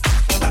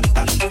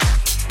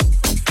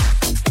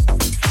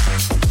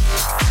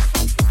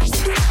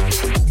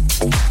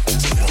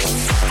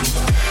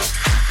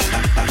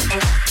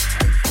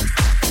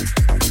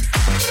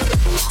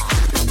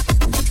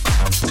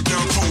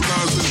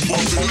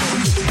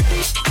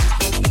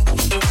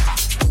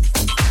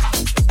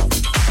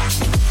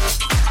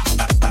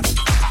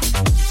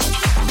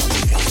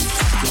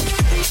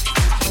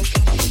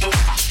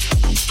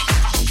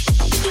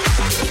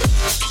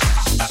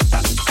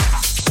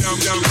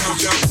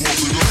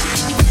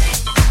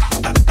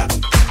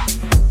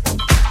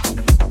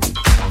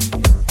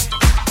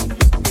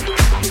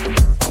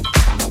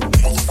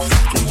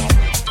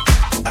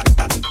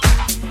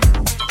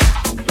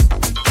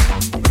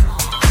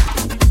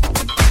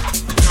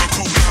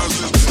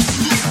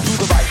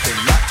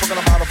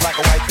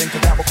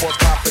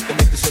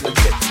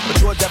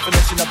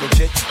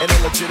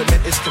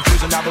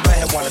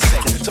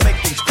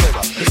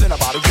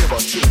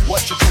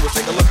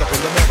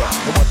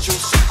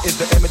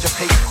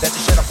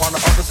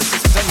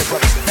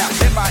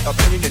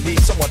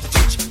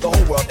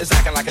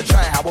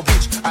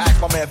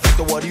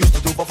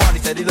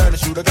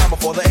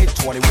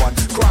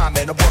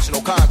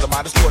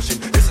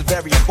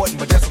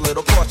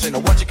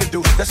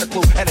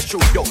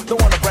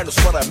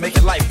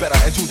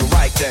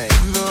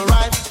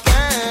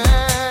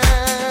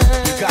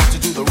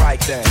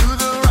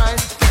 right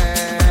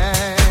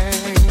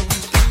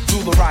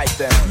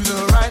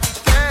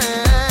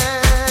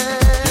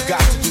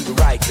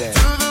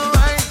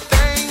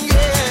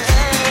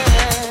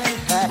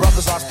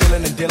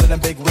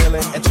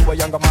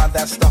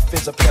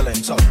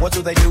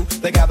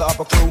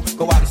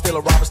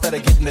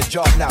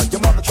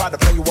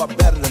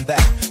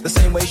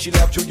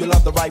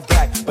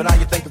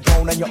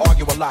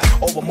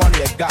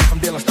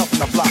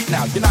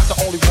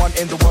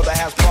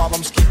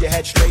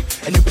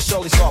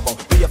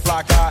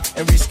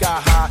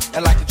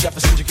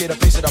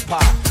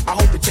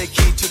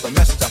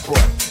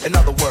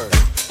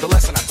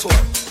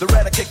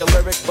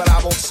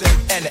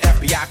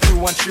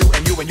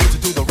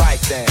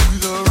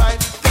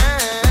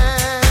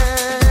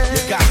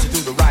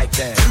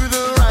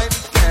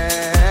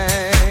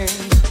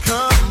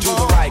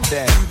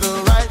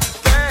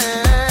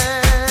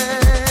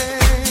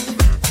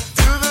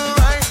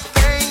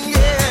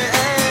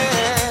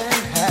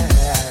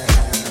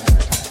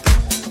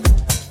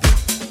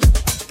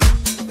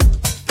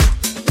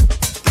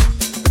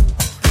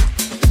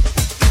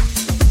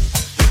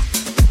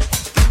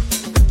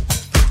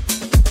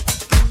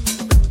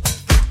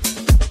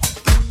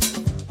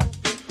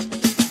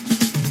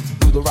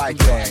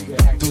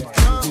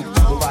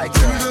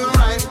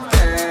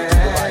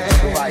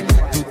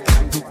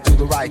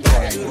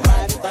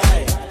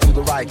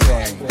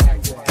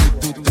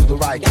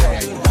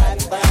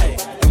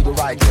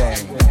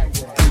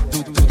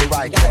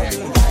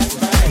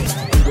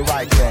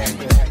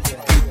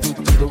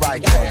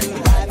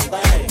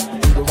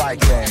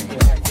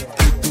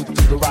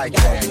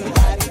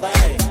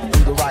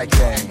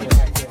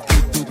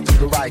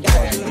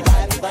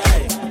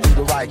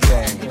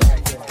thing.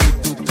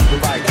 Do the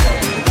right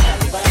thing.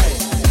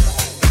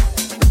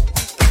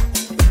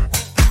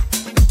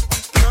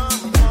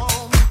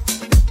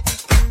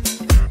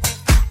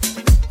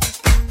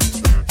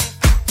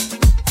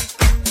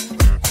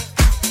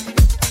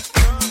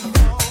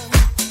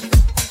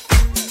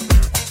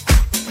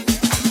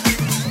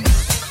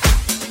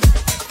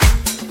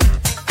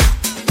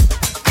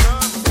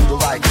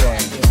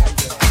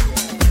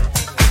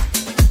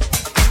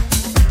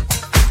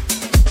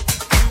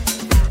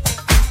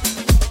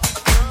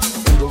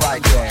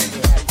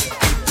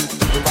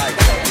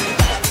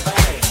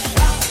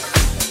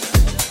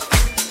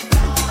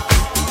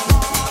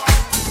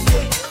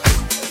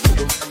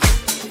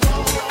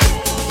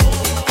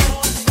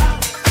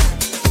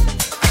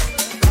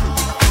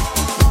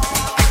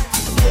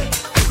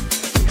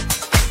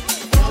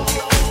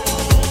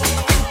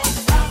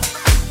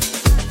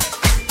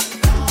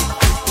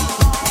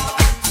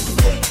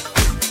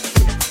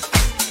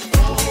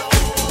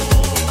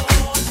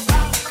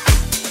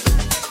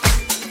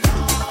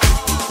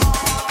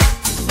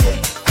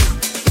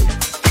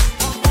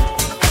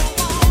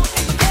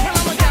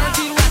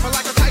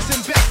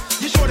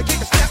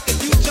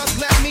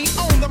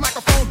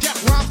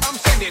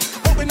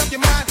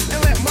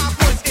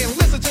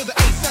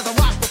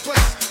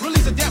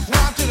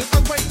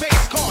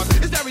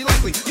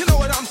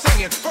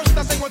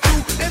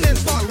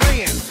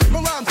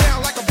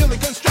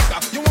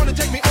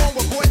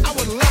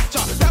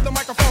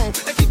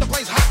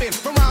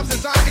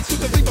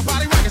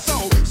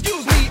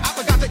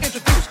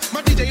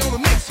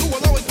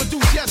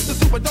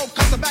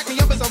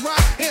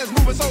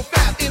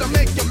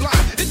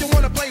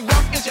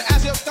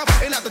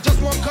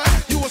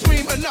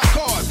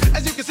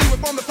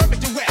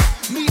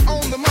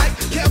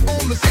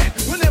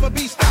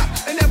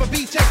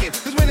 taken.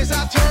 Cause when it's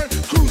our turn,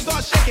 crews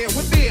start shaking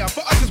with fear.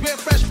 For us, we're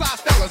fresh fly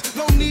fellas.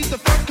 No need to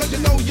front, cause you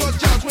know you're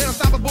jealous. We're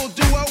unstoppable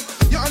duo.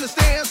 You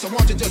understand? So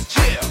won't you just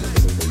chill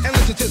and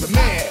listen to the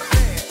man.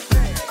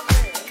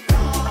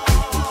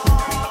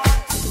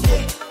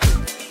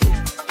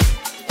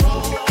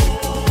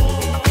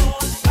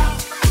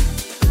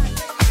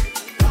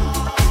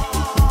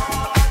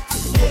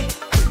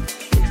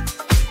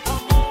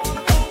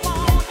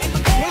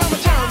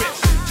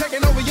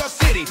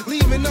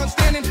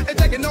 And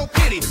taking no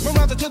pity, from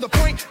rather to the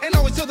point and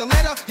always to the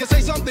letter. You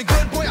say something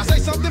good, boy, I say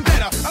something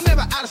better. I'm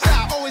never out of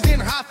style, always in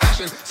high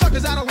fashion.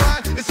 Suckers out of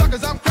line, and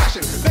suckers I'm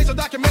crashing. Based on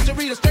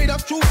documentary, the straight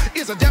up truth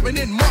is a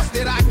definite must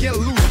that I get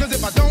loose. Cause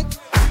if I don't,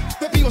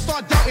 the people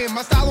start doubting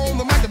my style on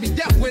the mic to be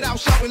deaf without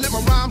shouting. Let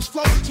my rhymes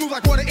flow, smooth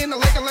like water in the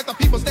lake, and let the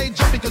people stay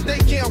jumping cause they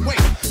can't wait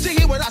to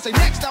hear what I say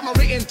next. I'm a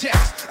written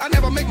text. I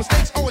never make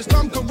mistakes, always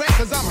come correct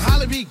cause I'm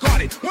highly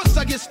regarded. Once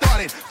I get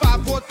started,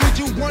 5, 4,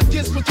 3, 2, 1,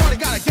 gets retarded.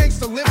 Got a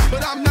gangster lip,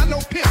 but I'm not no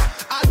pimp.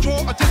 I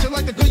draw attention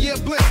like the Goodyear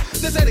blimp.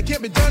 They said it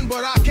can't be done,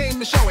 but I came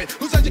to show it.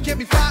 Who said you can't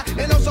be fly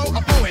and also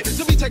a poet?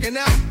 To be taken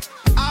out,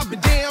 I'll be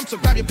damned. So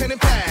grab your pen and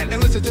pad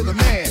and listen to the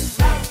man.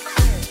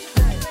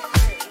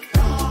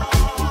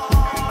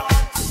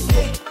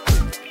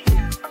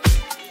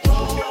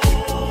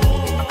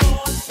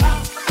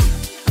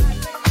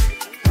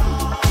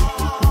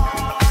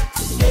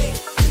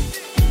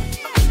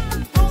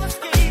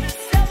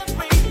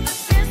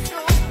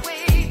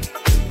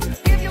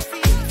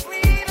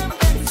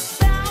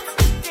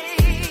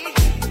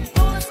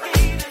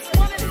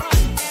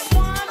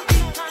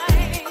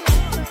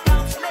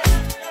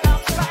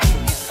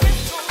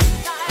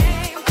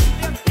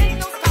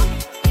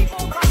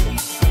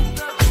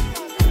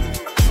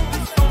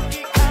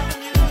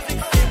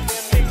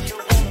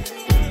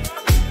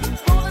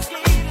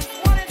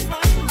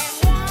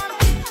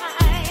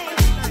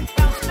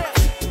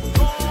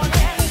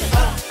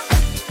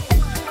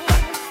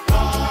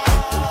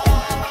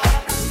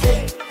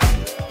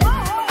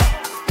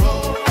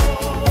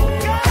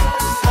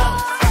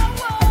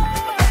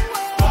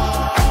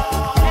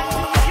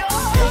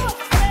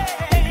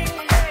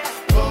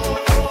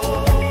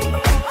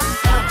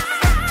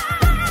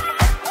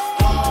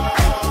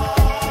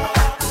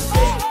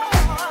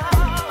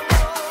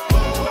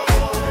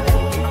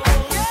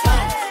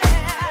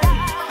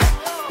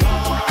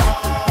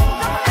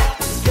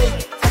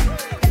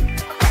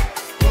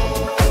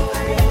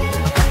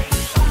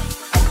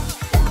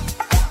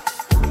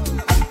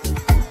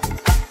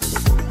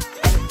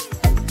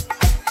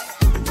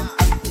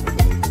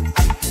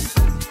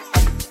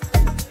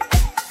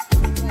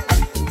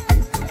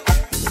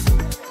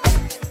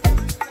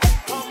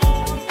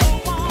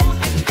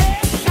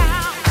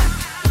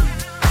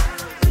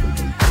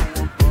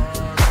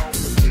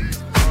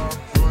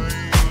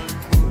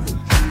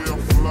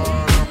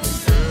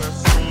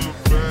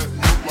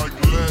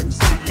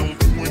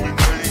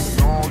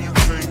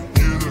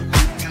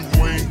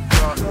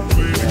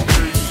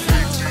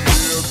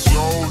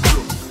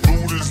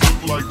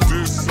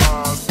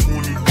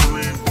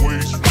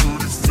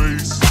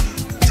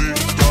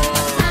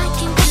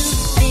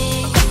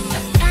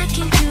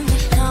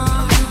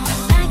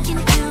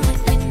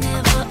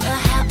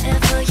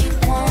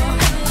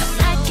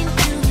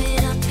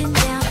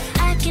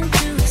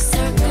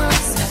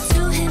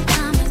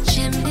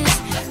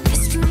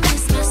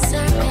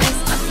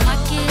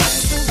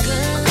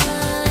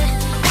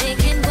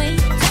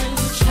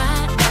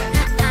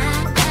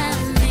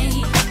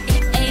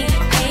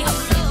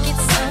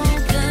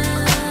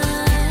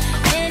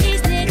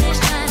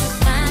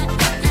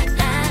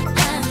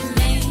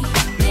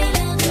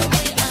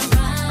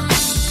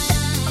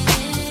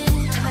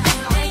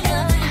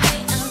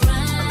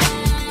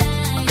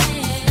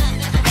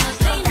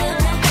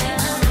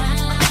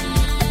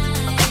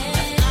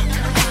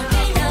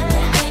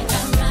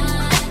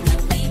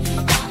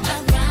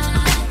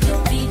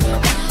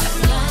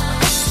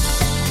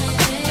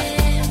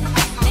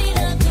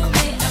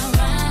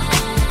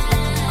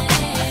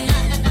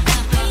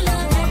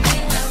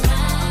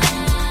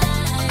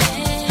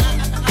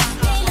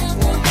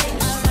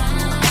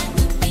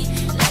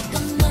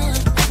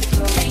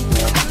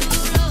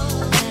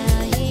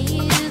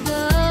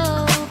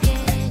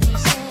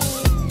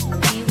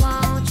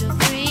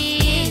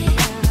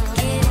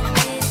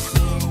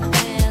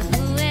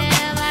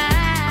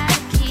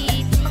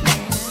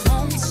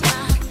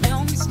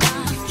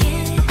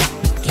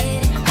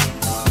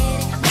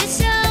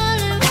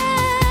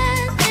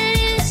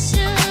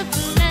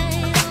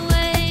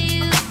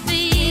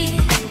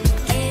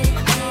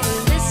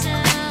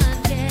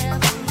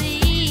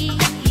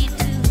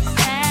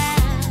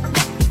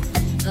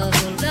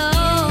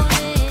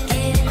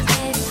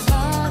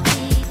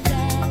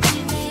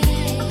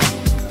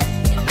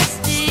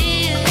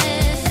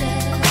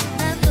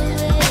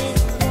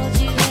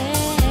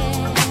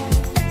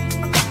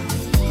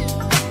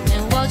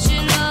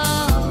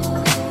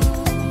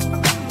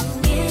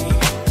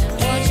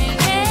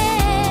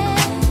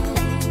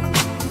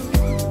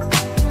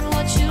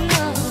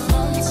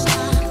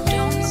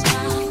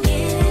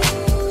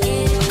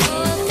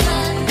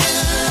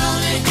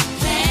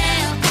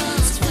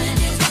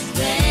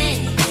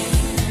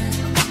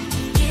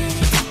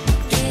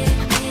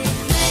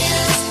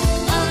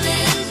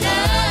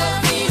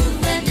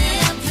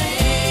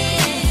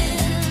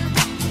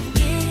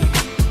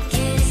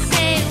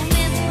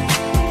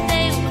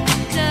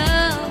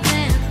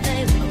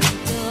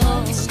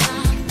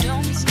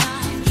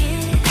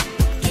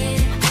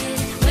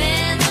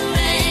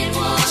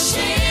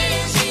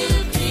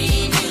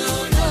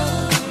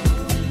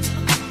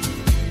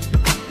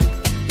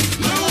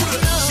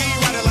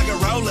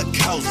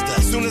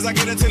 Soon as I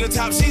get her to the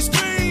top, she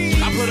screams.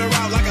 I put her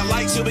out like a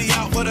light, she'll be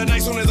out for the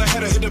night. Soon as I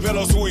hit her, hit the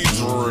pillow, sweet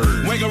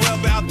dream. Wake her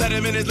up about 30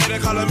 minutes later,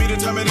 calling me the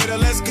Terminator.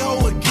 Let's go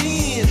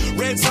again.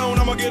 Red zone,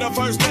 I'ma get her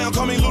first down.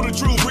 Call me Luda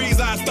Drew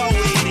Breeze, I throw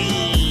it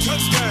in.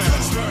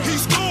 Touchdown, he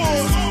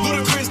scored.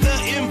 Ludacris the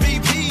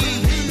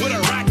MVP. With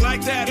a rack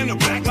like that and a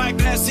back like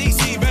that,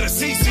 CC better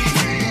CC.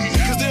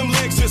 Cause them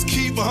legs just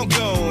keep on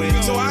going.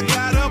 So I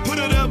got up, put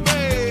her to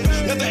bed.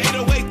 Let the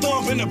 808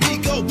 thump and the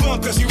beat go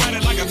bump. Cause she ran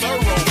it like a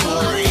thoroughbred.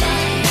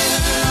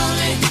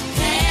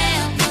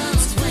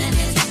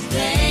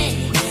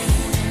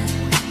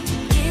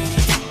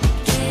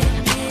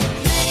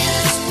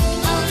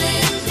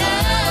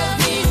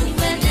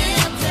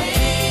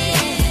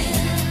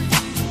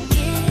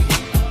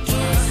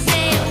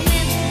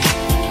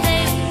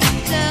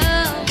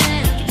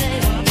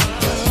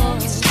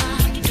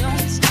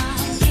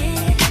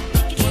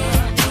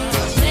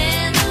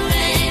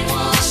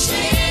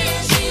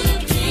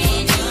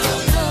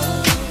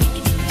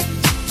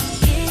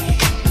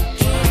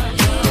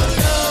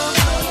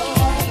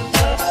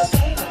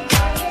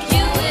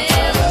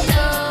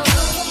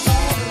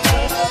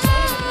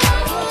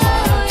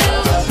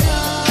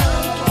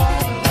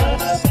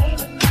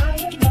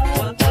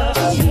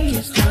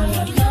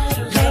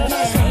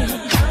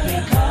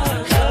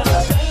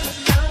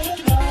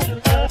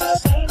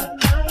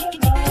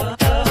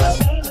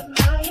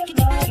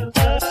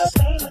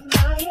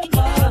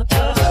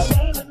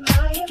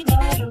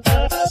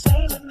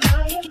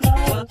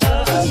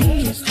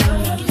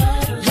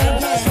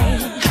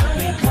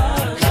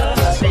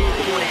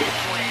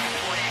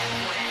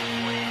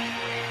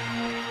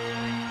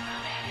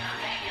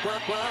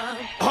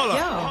 Hold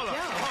up.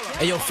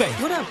 Hey, yo, Faye.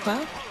 What up,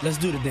 Pop? Let's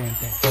do the damn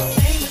thing.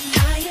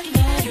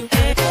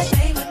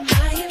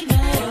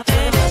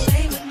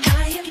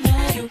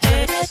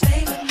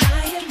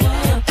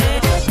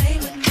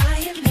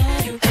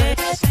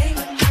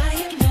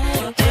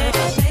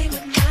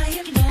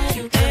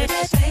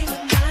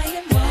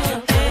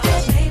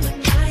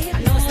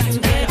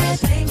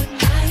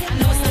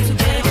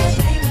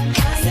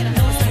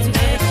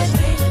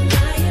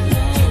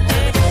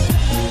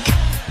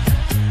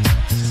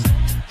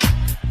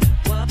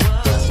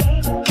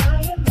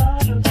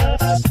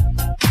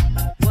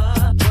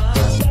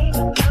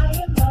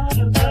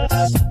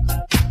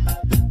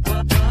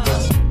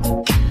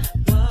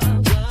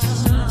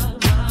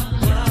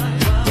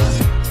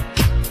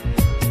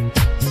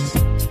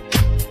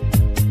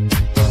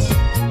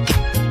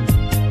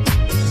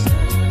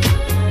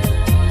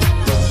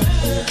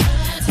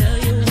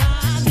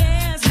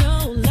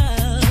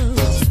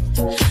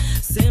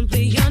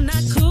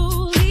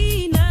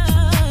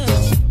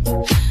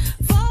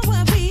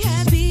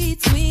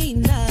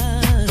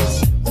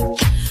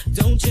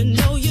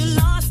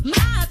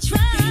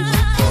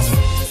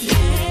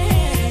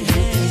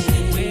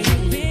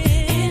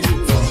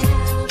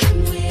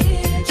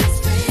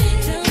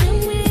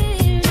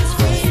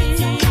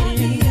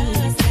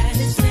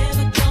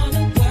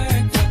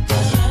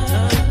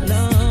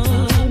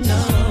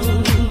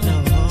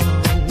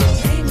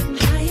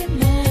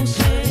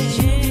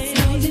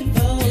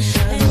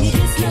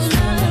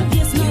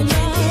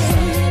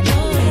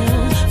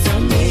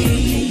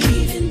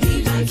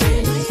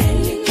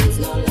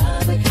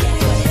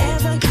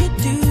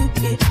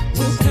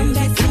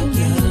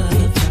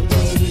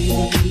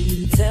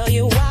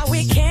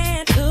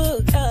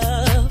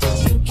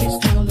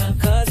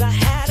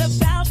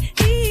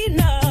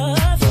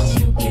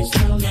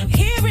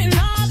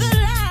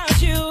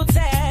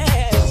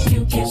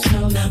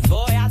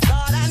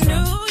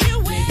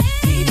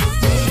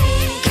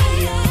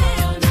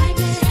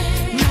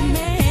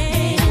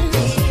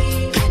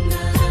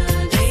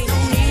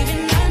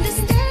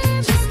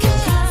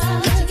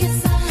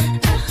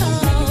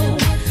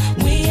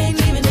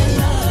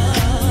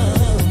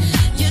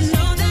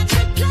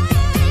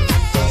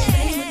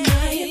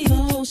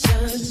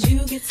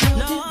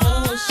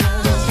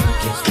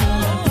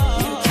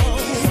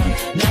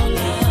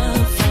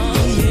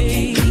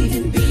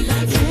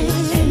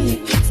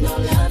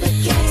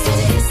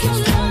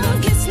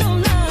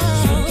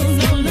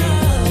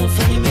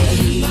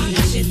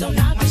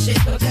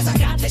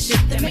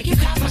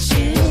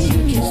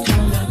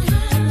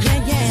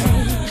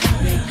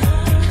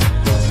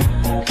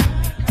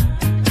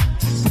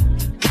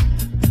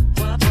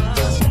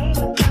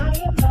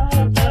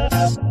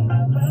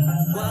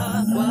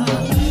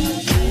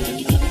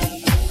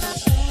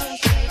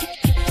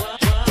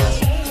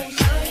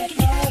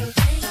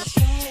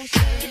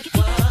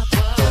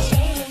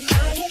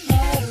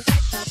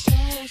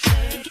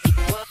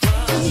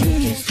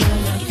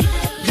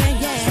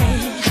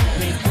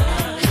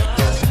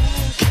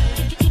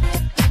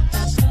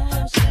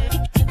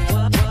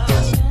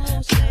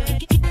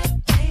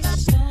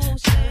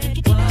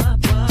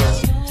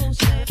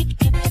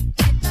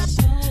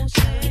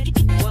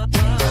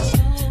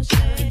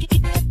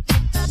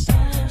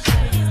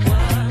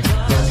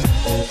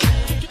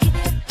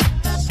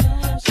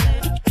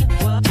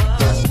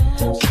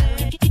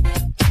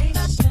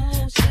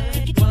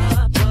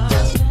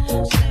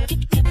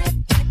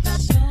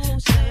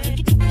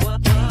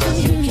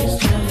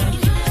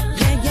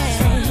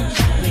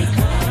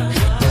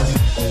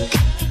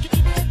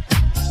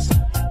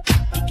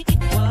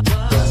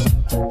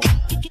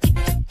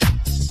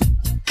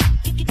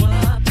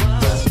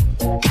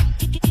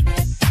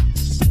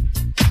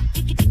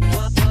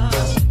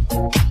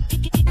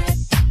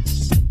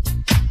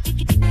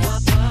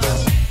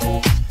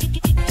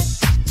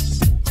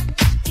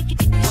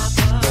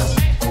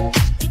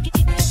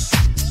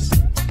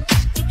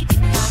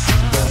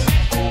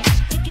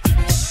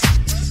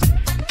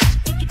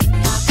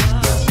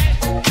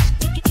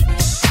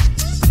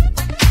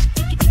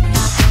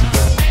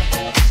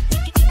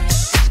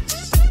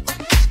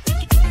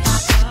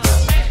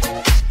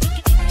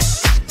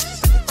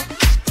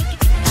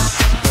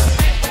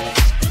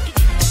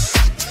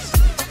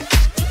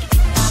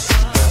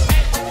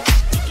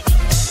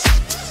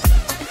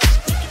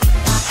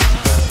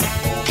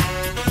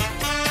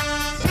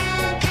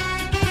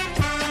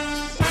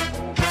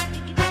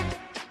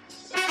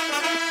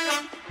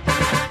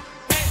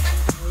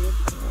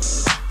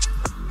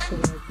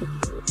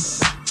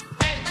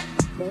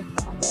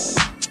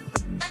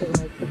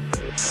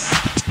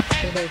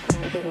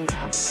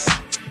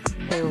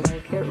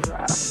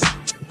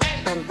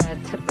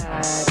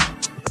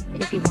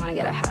 if you wanna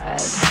get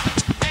ahead.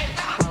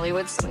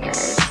 Hollywood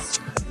swingers,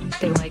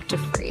 they like to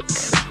freak.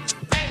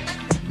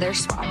 They're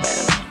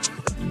swapping,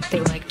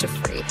 they like to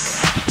freak.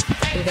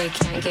 They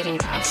can't get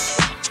enough,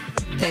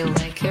 they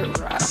like it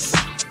rough.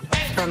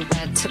 From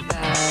bed to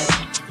bed,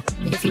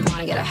 if you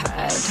wanna get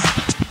ahead.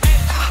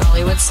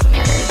 Hollywood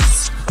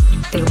swingers,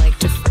 they like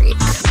to freak.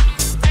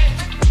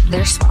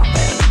 They're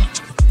swapping,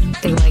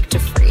 they like to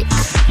freak.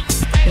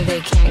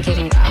 They can't get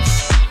enough,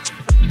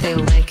 they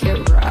like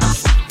it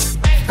rough.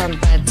 From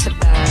bed to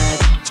bed,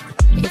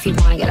 if you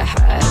wanna get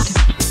ahead.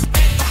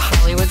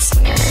 Hollywood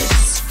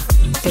swingers,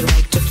 they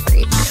like to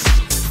freak.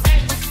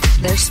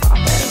 They're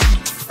swapping,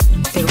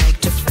 they like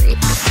to freak.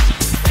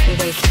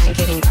 They can't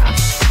get enough,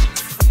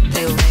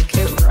 they like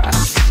it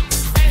rough.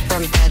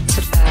 From bed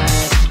to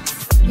bed,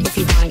 if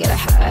you wanna get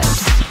ahead.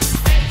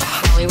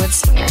 Hollywood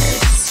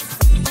swingers,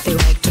 they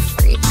like to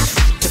freak,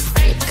 to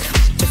freak,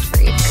 to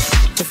freak,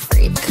 to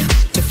freak,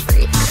 to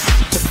freak,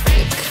 to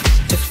freak,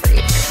 to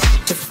freak,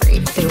 to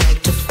freak. They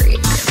like to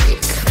freak,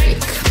 freak, freak,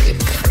 freak,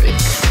 freak,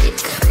 freak,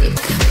 freak,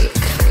 freak,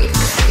 freak,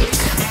 freak.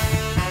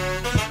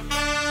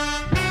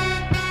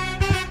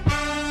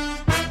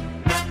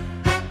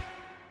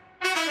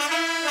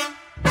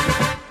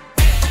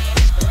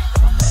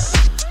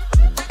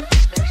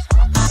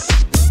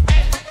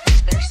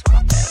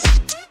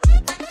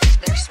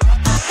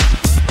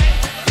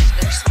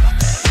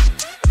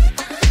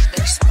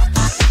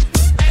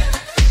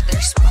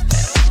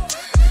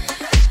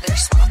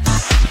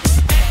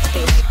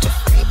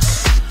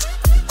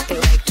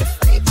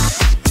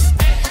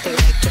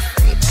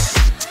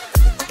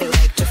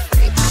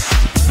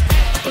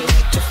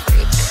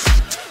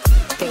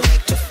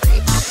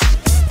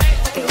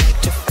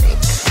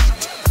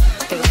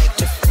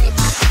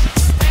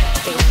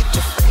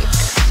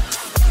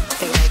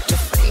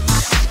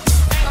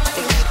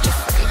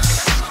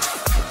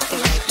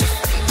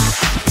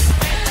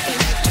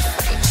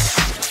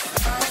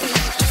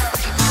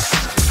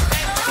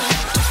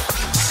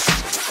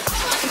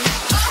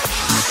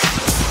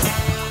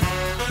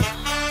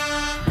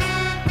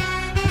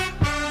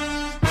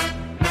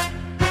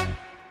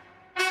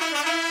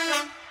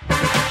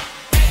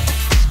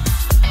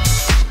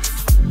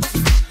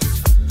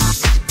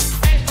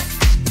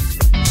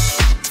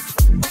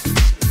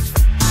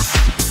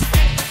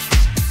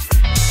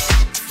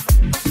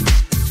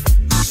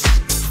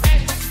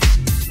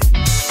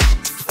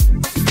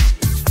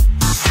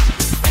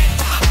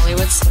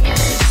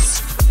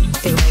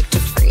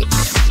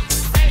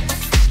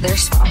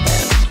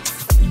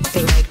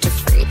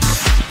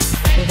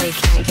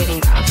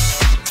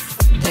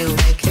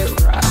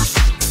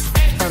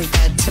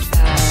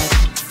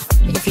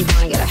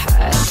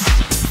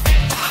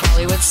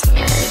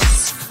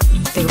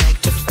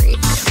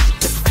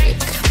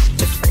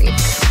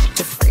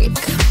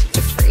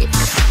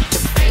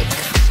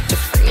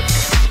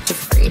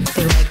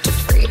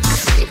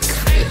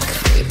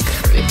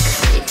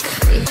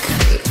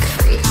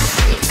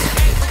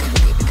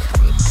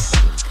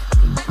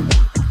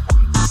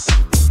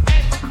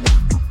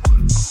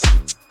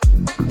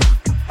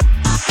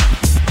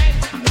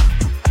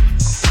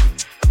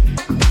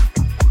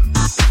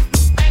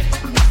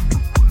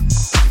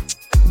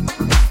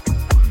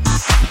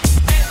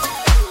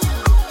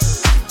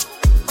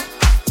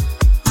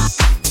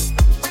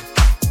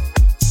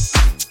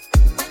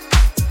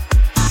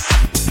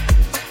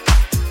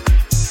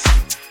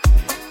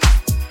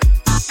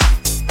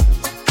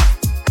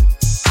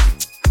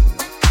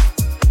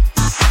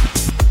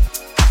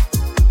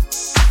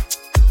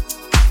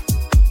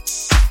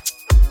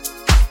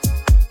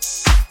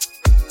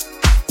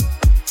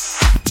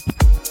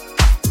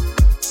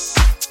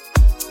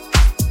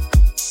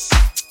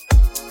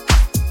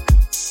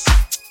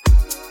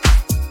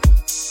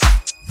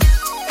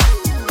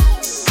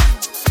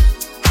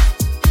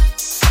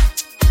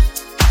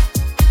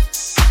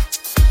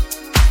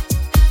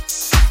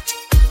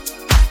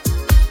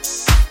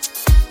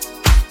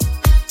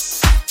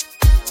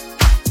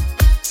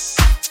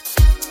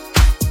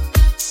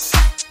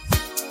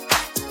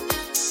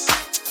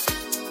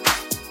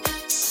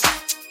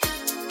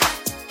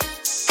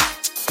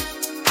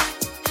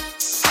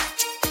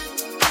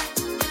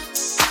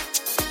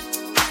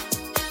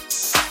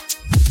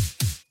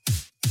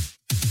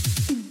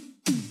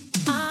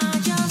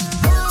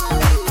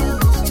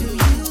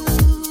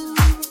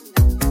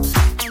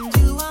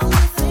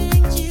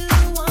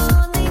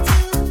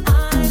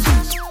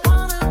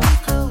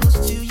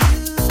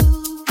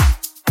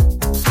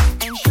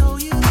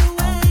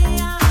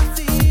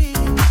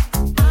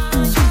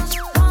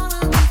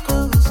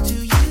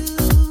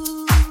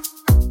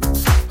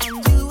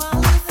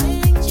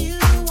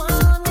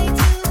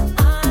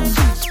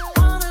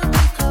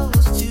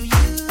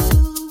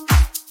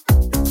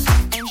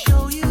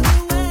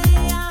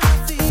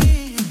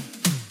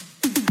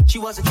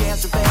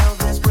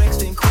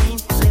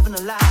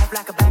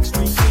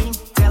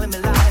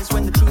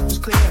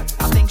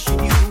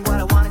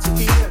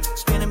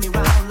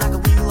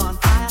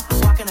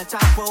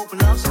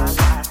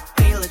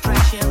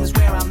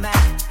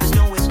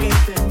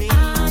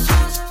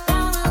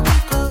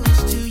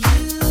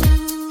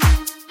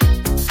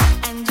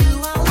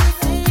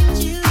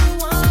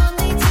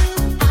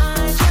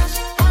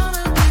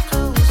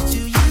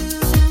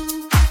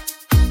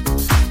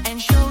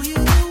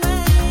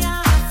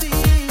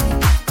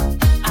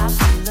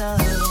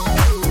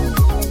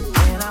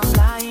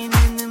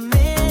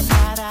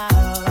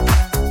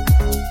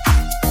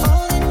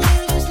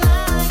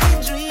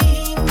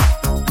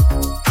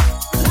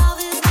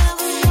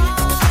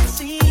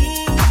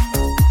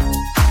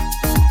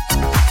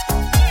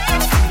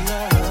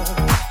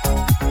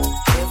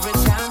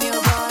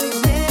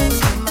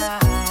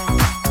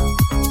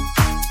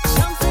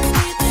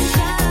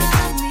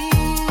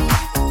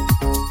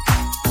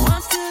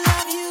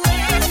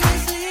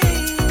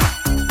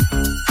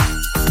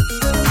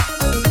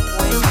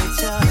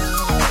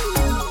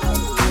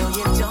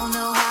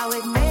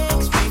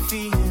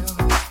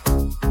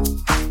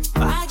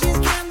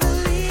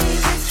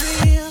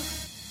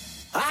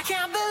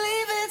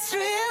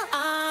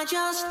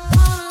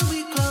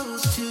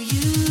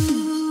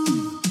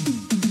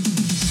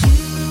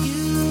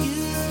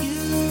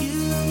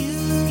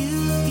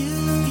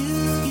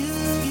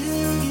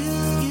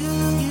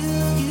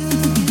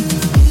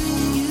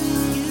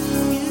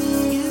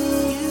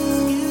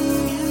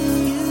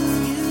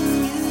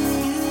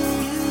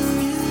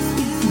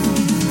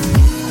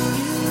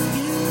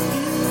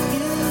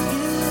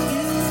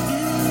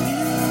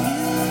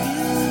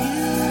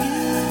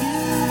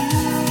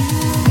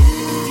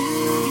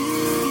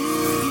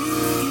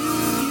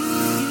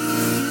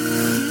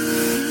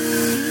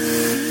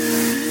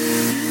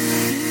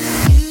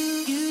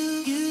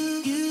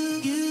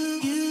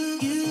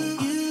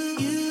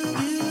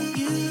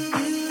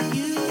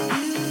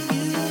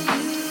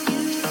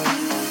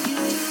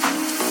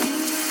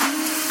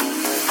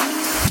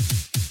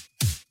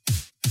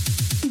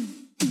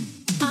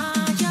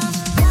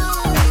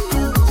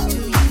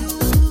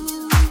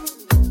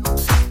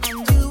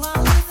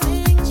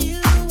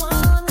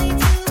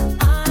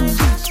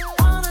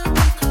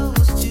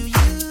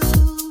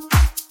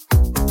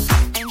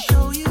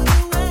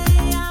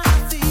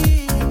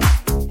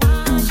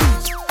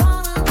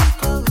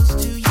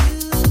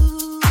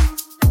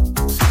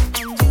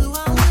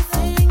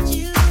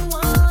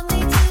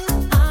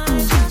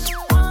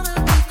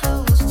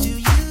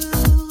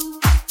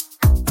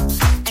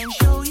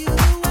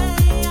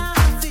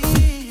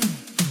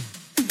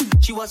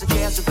 was a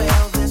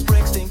Jezebel, this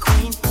Brixton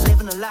queen,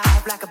 living a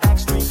life like a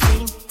backstreet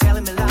queen,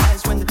 telling me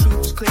lies when the truth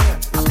was clear.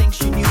 I think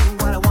she knew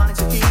what I wanted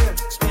to hear,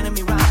 spinning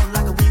me round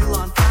like a wheel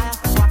on fire,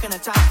 walking a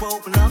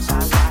tightrope and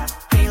upside wire.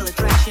 Pale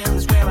attraction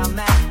is where I'm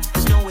at,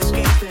 there's no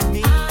escaping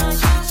me. I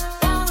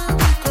just wanna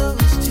be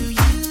close to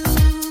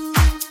you,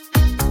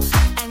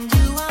 and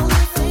do all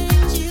the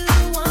things you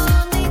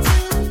want me to.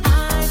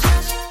 I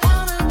just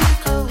wanna be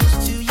close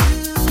to you,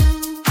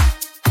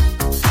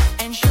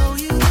 and show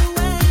you the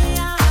way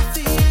I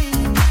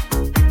feel.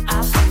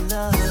 I feel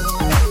love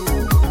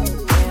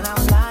when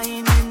I'm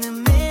lying in the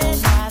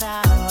midnight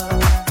hour,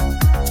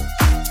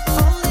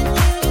 holding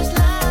you just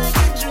like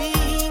a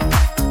dream.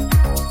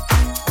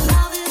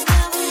 Love is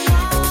never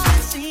what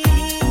it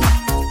seems.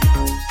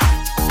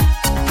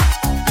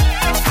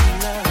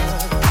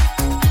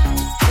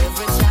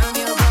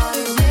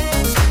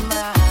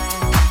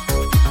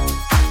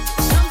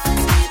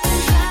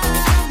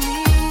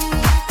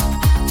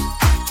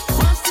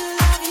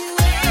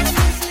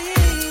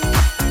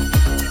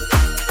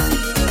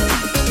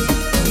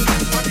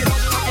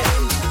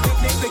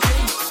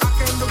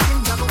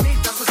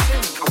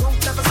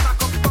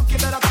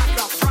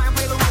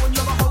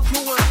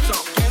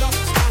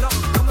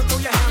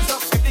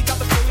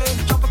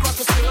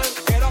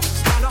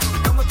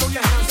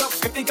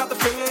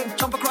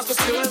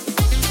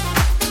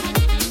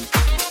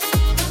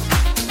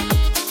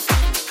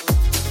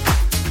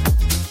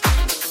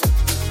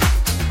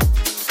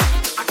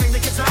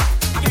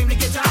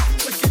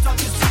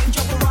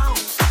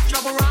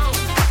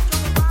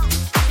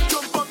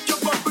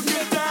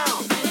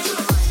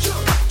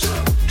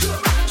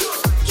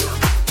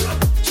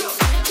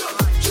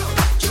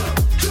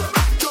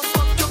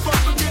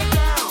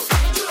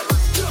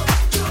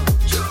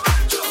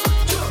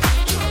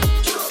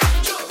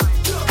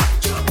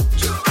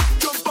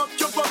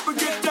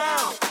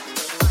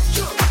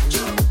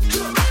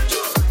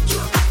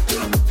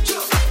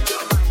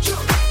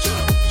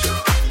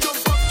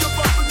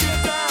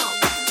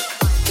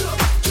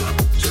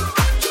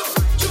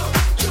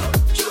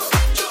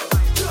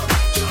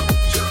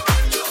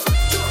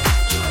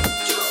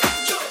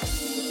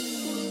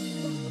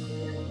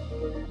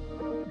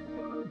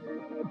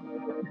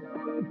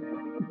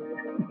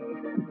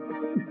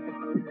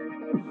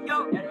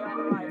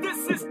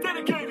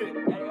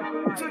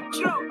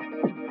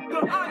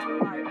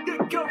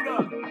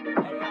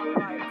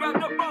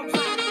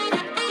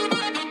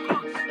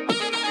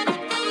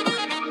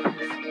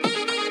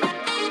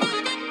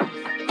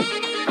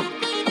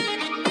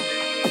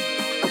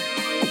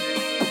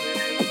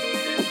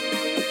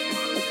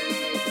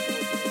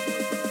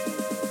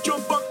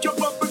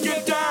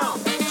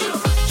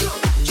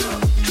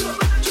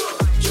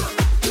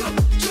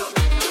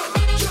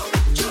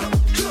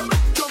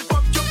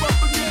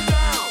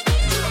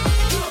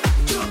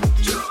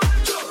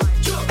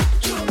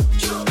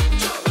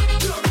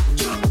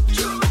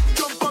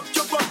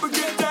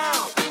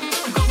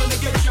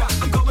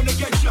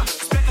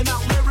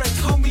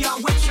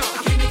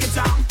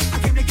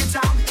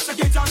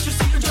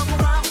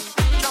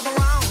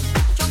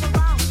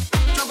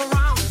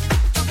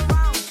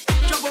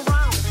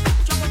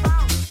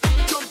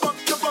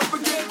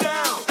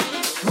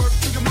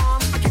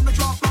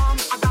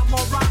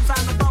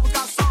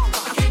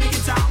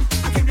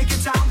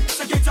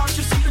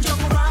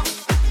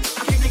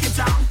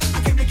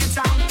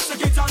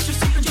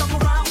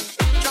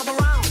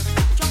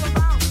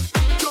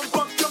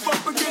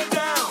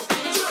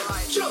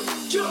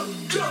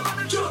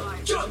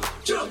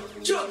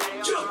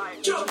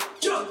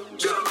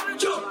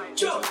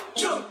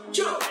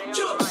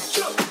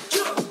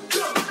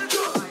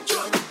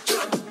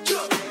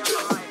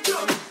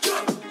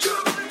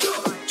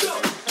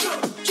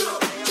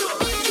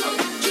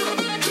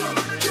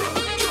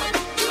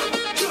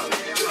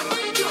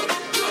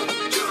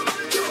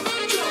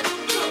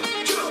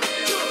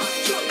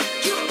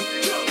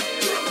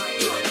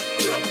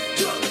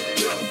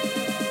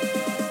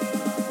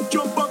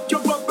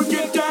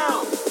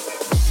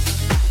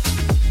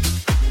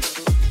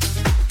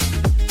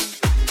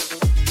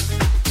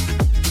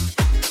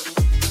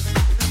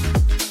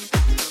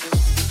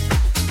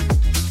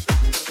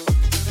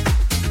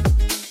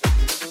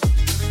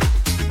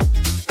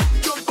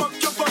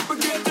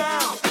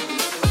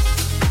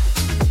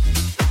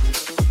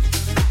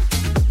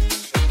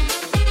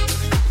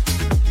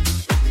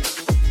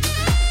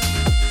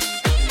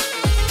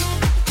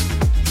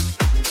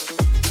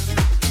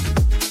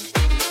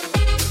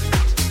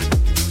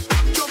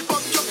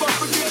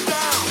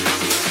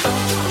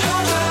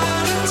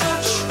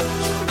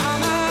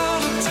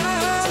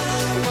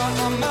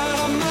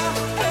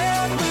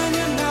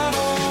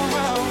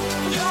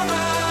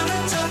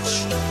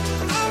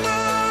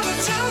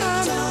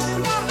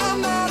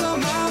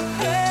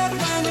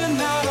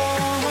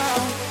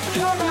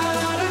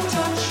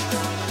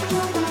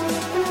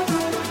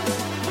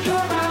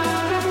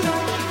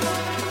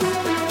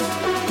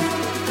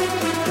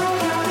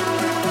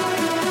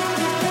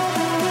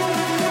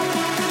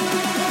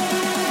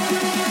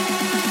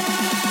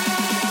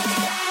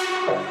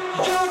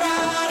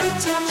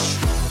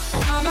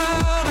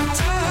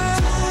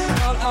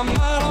 I'm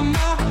out of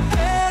my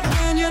head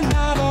when you're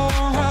not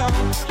around.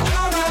 You're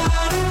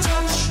out of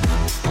touch,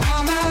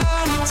 I'm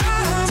out of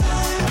time,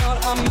 but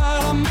I'm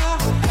out of my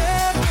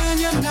head when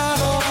you're not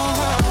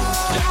around.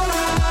 You're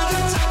out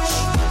of touch,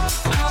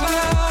 I'm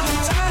out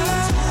of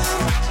time.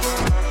 You're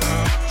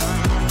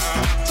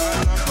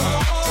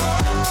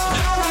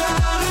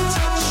out of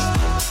touch,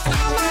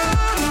 I'm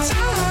out of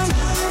time,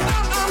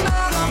 but I'm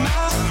out of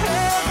my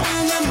head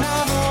when you're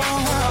not around.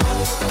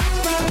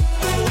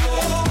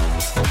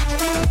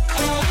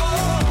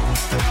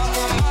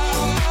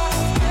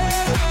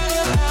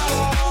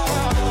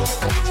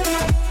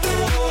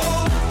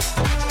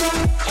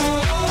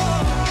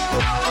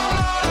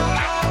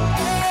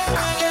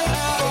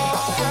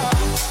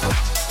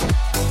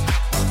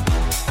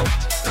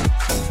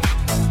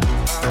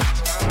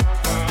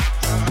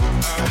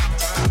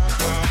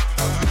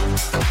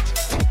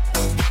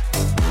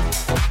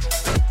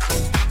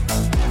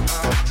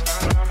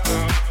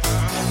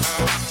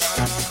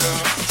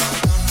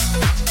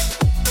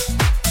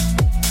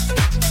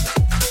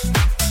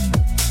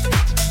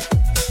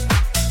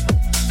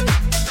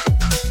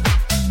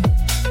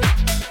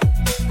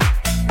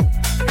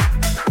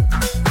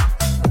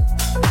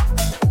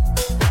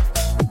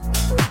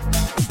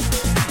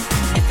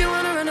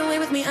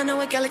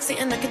 Galaxy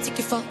and I could take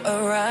you for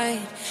a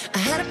ride. I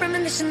had a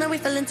premonition that we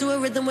fell into a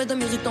rhythm where the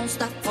music don't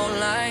stop for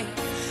life.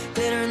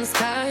 Glitter in the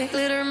sky,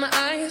 glitter in my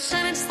eyes,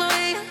 shining just the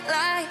way I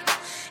like.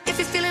 If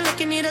you're feeling like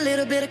you need a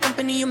little bit of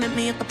company, you met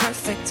me at the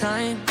perfect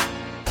time.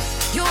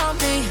 You want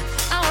me,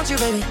 I want you,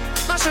 baby.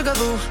 My sugar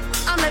boo,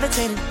 I'm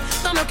levitating.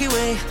 The Milky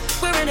Way,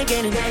 we're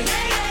renegading. Yeah,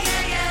 yeah, yeah,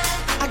 yeah,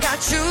 yeah. I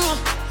got you,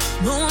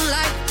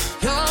 moonlight,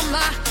 you're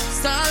my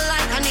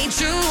starlight. I need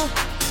you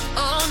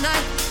all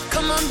night.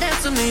 Come on,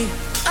 dance with me.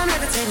 I'm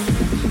levitating.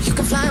 You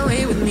can fly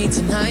away with me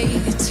tonight.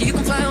 You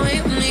can fly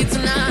away with me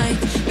tonight.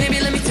 Baby,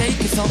 let me take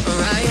you for a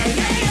ride. Yeah,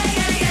 yeah, yeah,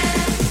 yeah, yeah.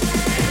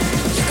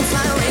 You can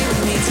fly away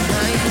with me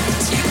tonight.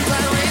 You can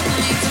fly away with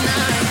me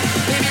tonight.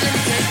 Baby, let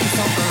me take you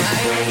for a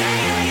ride. Yeah,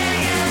 yeah, yeah,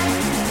 yeah, yeah.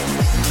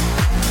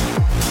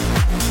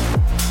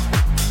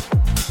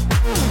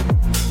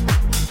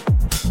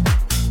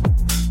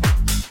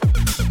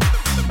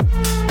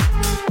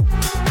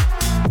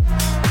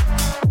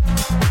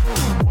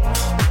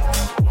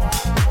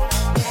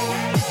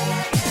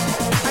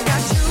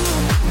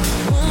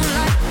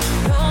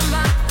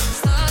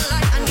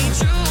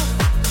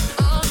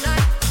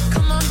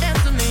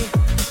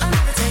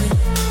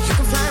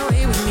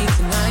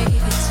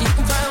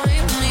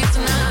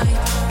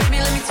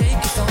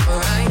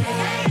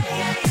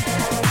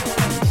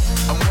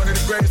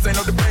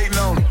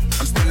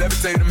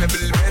 I'm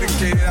heavily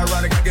medicated.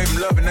 Ironic, I gave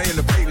him love and they end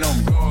up hating on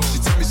me. She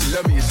told me she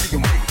loved me and she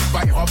can wait.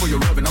 Fighting hard for your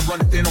love and I'm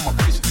running thin on my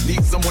patience.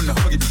 Need someone to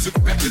hug if you took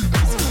it back to the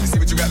basics. You see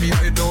what you got me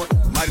out here doing?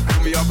 Might have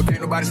threw me off, but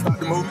can't nobody stop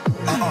the movement.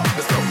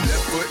 Let's go.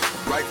 Left foot,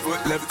 right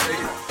foot,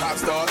 levitating. Pop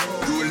star,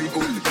 do a leap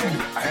with the baby.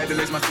 I had to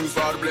lace my shoes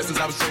for all the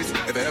blessings I was chasing.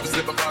 If I ever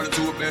slip, I fall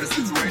into a better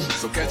situation.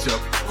 So catch up,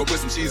 go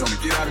put some cheese on me,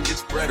 get out and get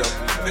your bread up.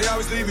 They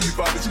always leaving you,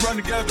 Bob, but you run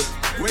together.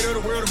 Weight of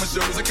the world on my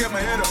shoulders, I kept my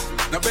head up.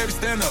 Now baby,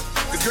 stand up,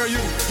 cause girl, you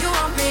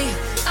want me,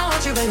 I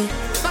want you, baby.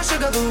 My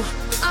sugar boo,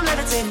 I'm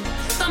levitating.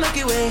 The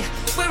Milky Way,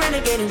 we're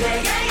renegading. Yeah,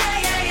 yeah,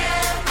 yeah, yeah,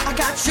 yeah. I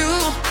got you,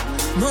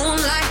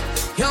 moonlight,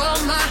 you're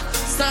my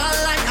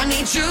starlight. I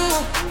need you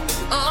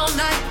all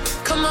night.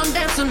 Come on,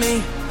 dance with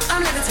me.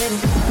 I'm levitating.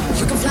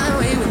 You can fly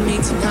away with me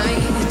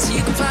tonight.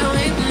 You can fly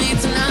away with me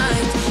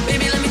tonight.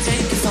 Baby, let me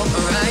take you for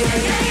a ride. Yeah,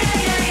 yeah,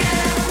 yeah, yeah,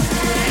 yeah.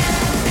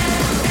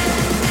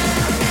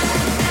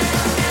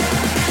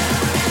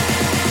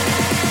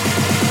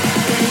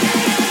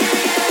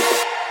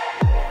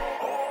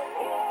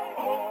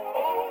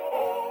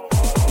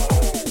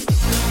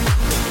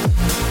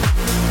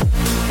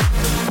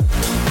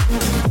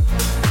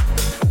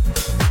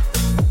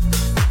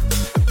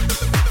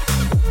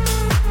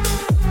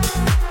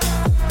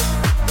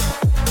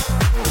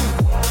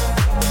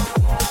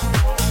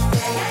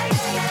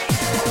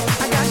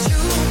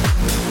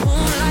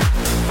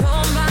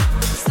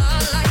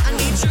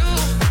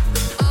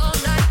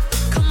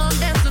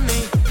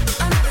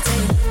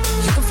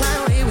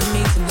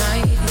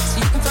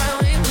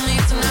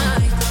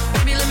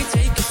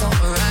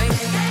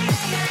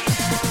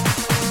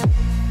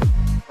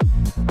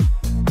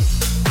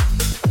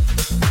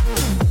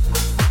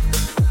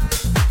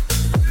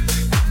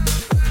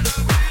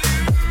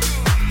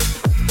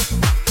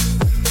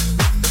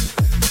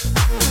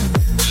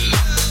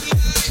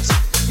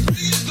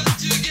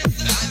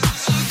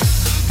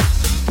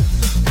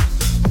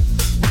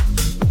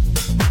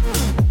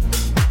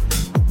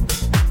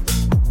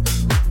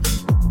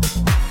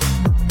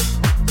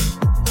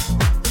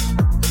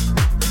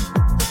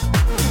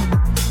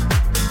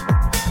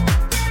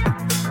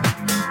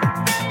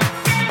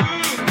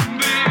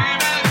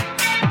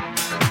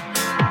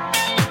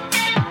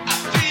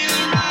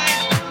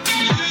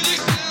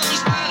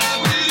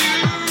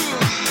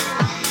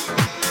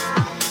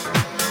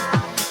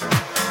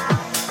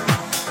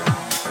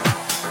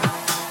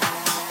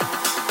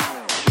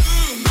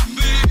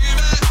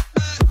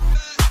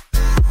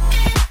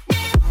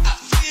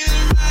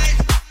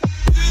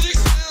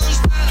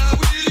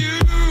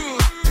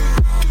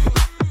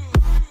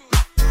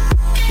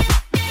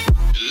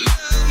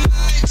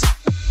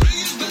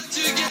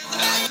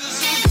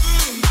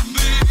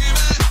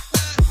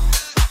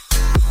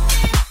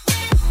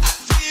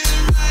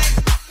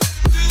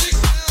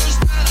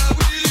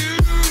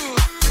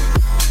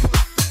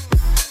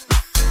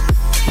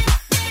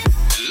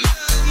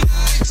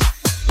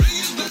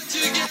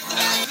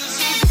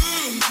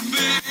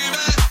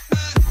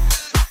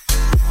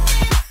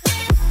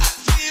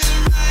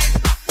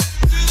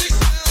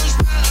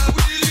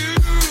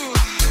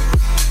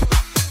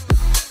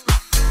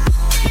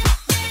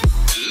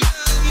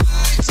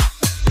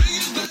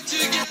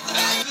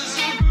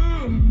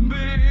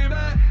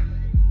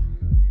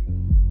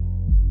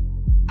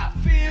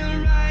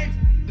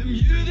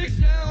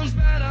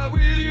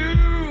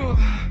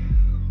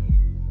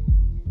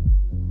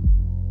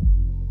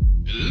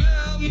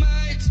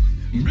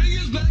 Bring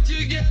us back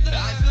together.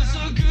 I feel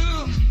so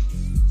good.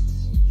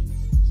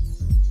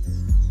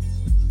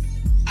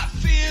 I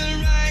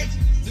feel right.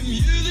 The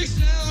music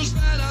sounds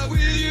right out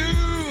with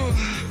you.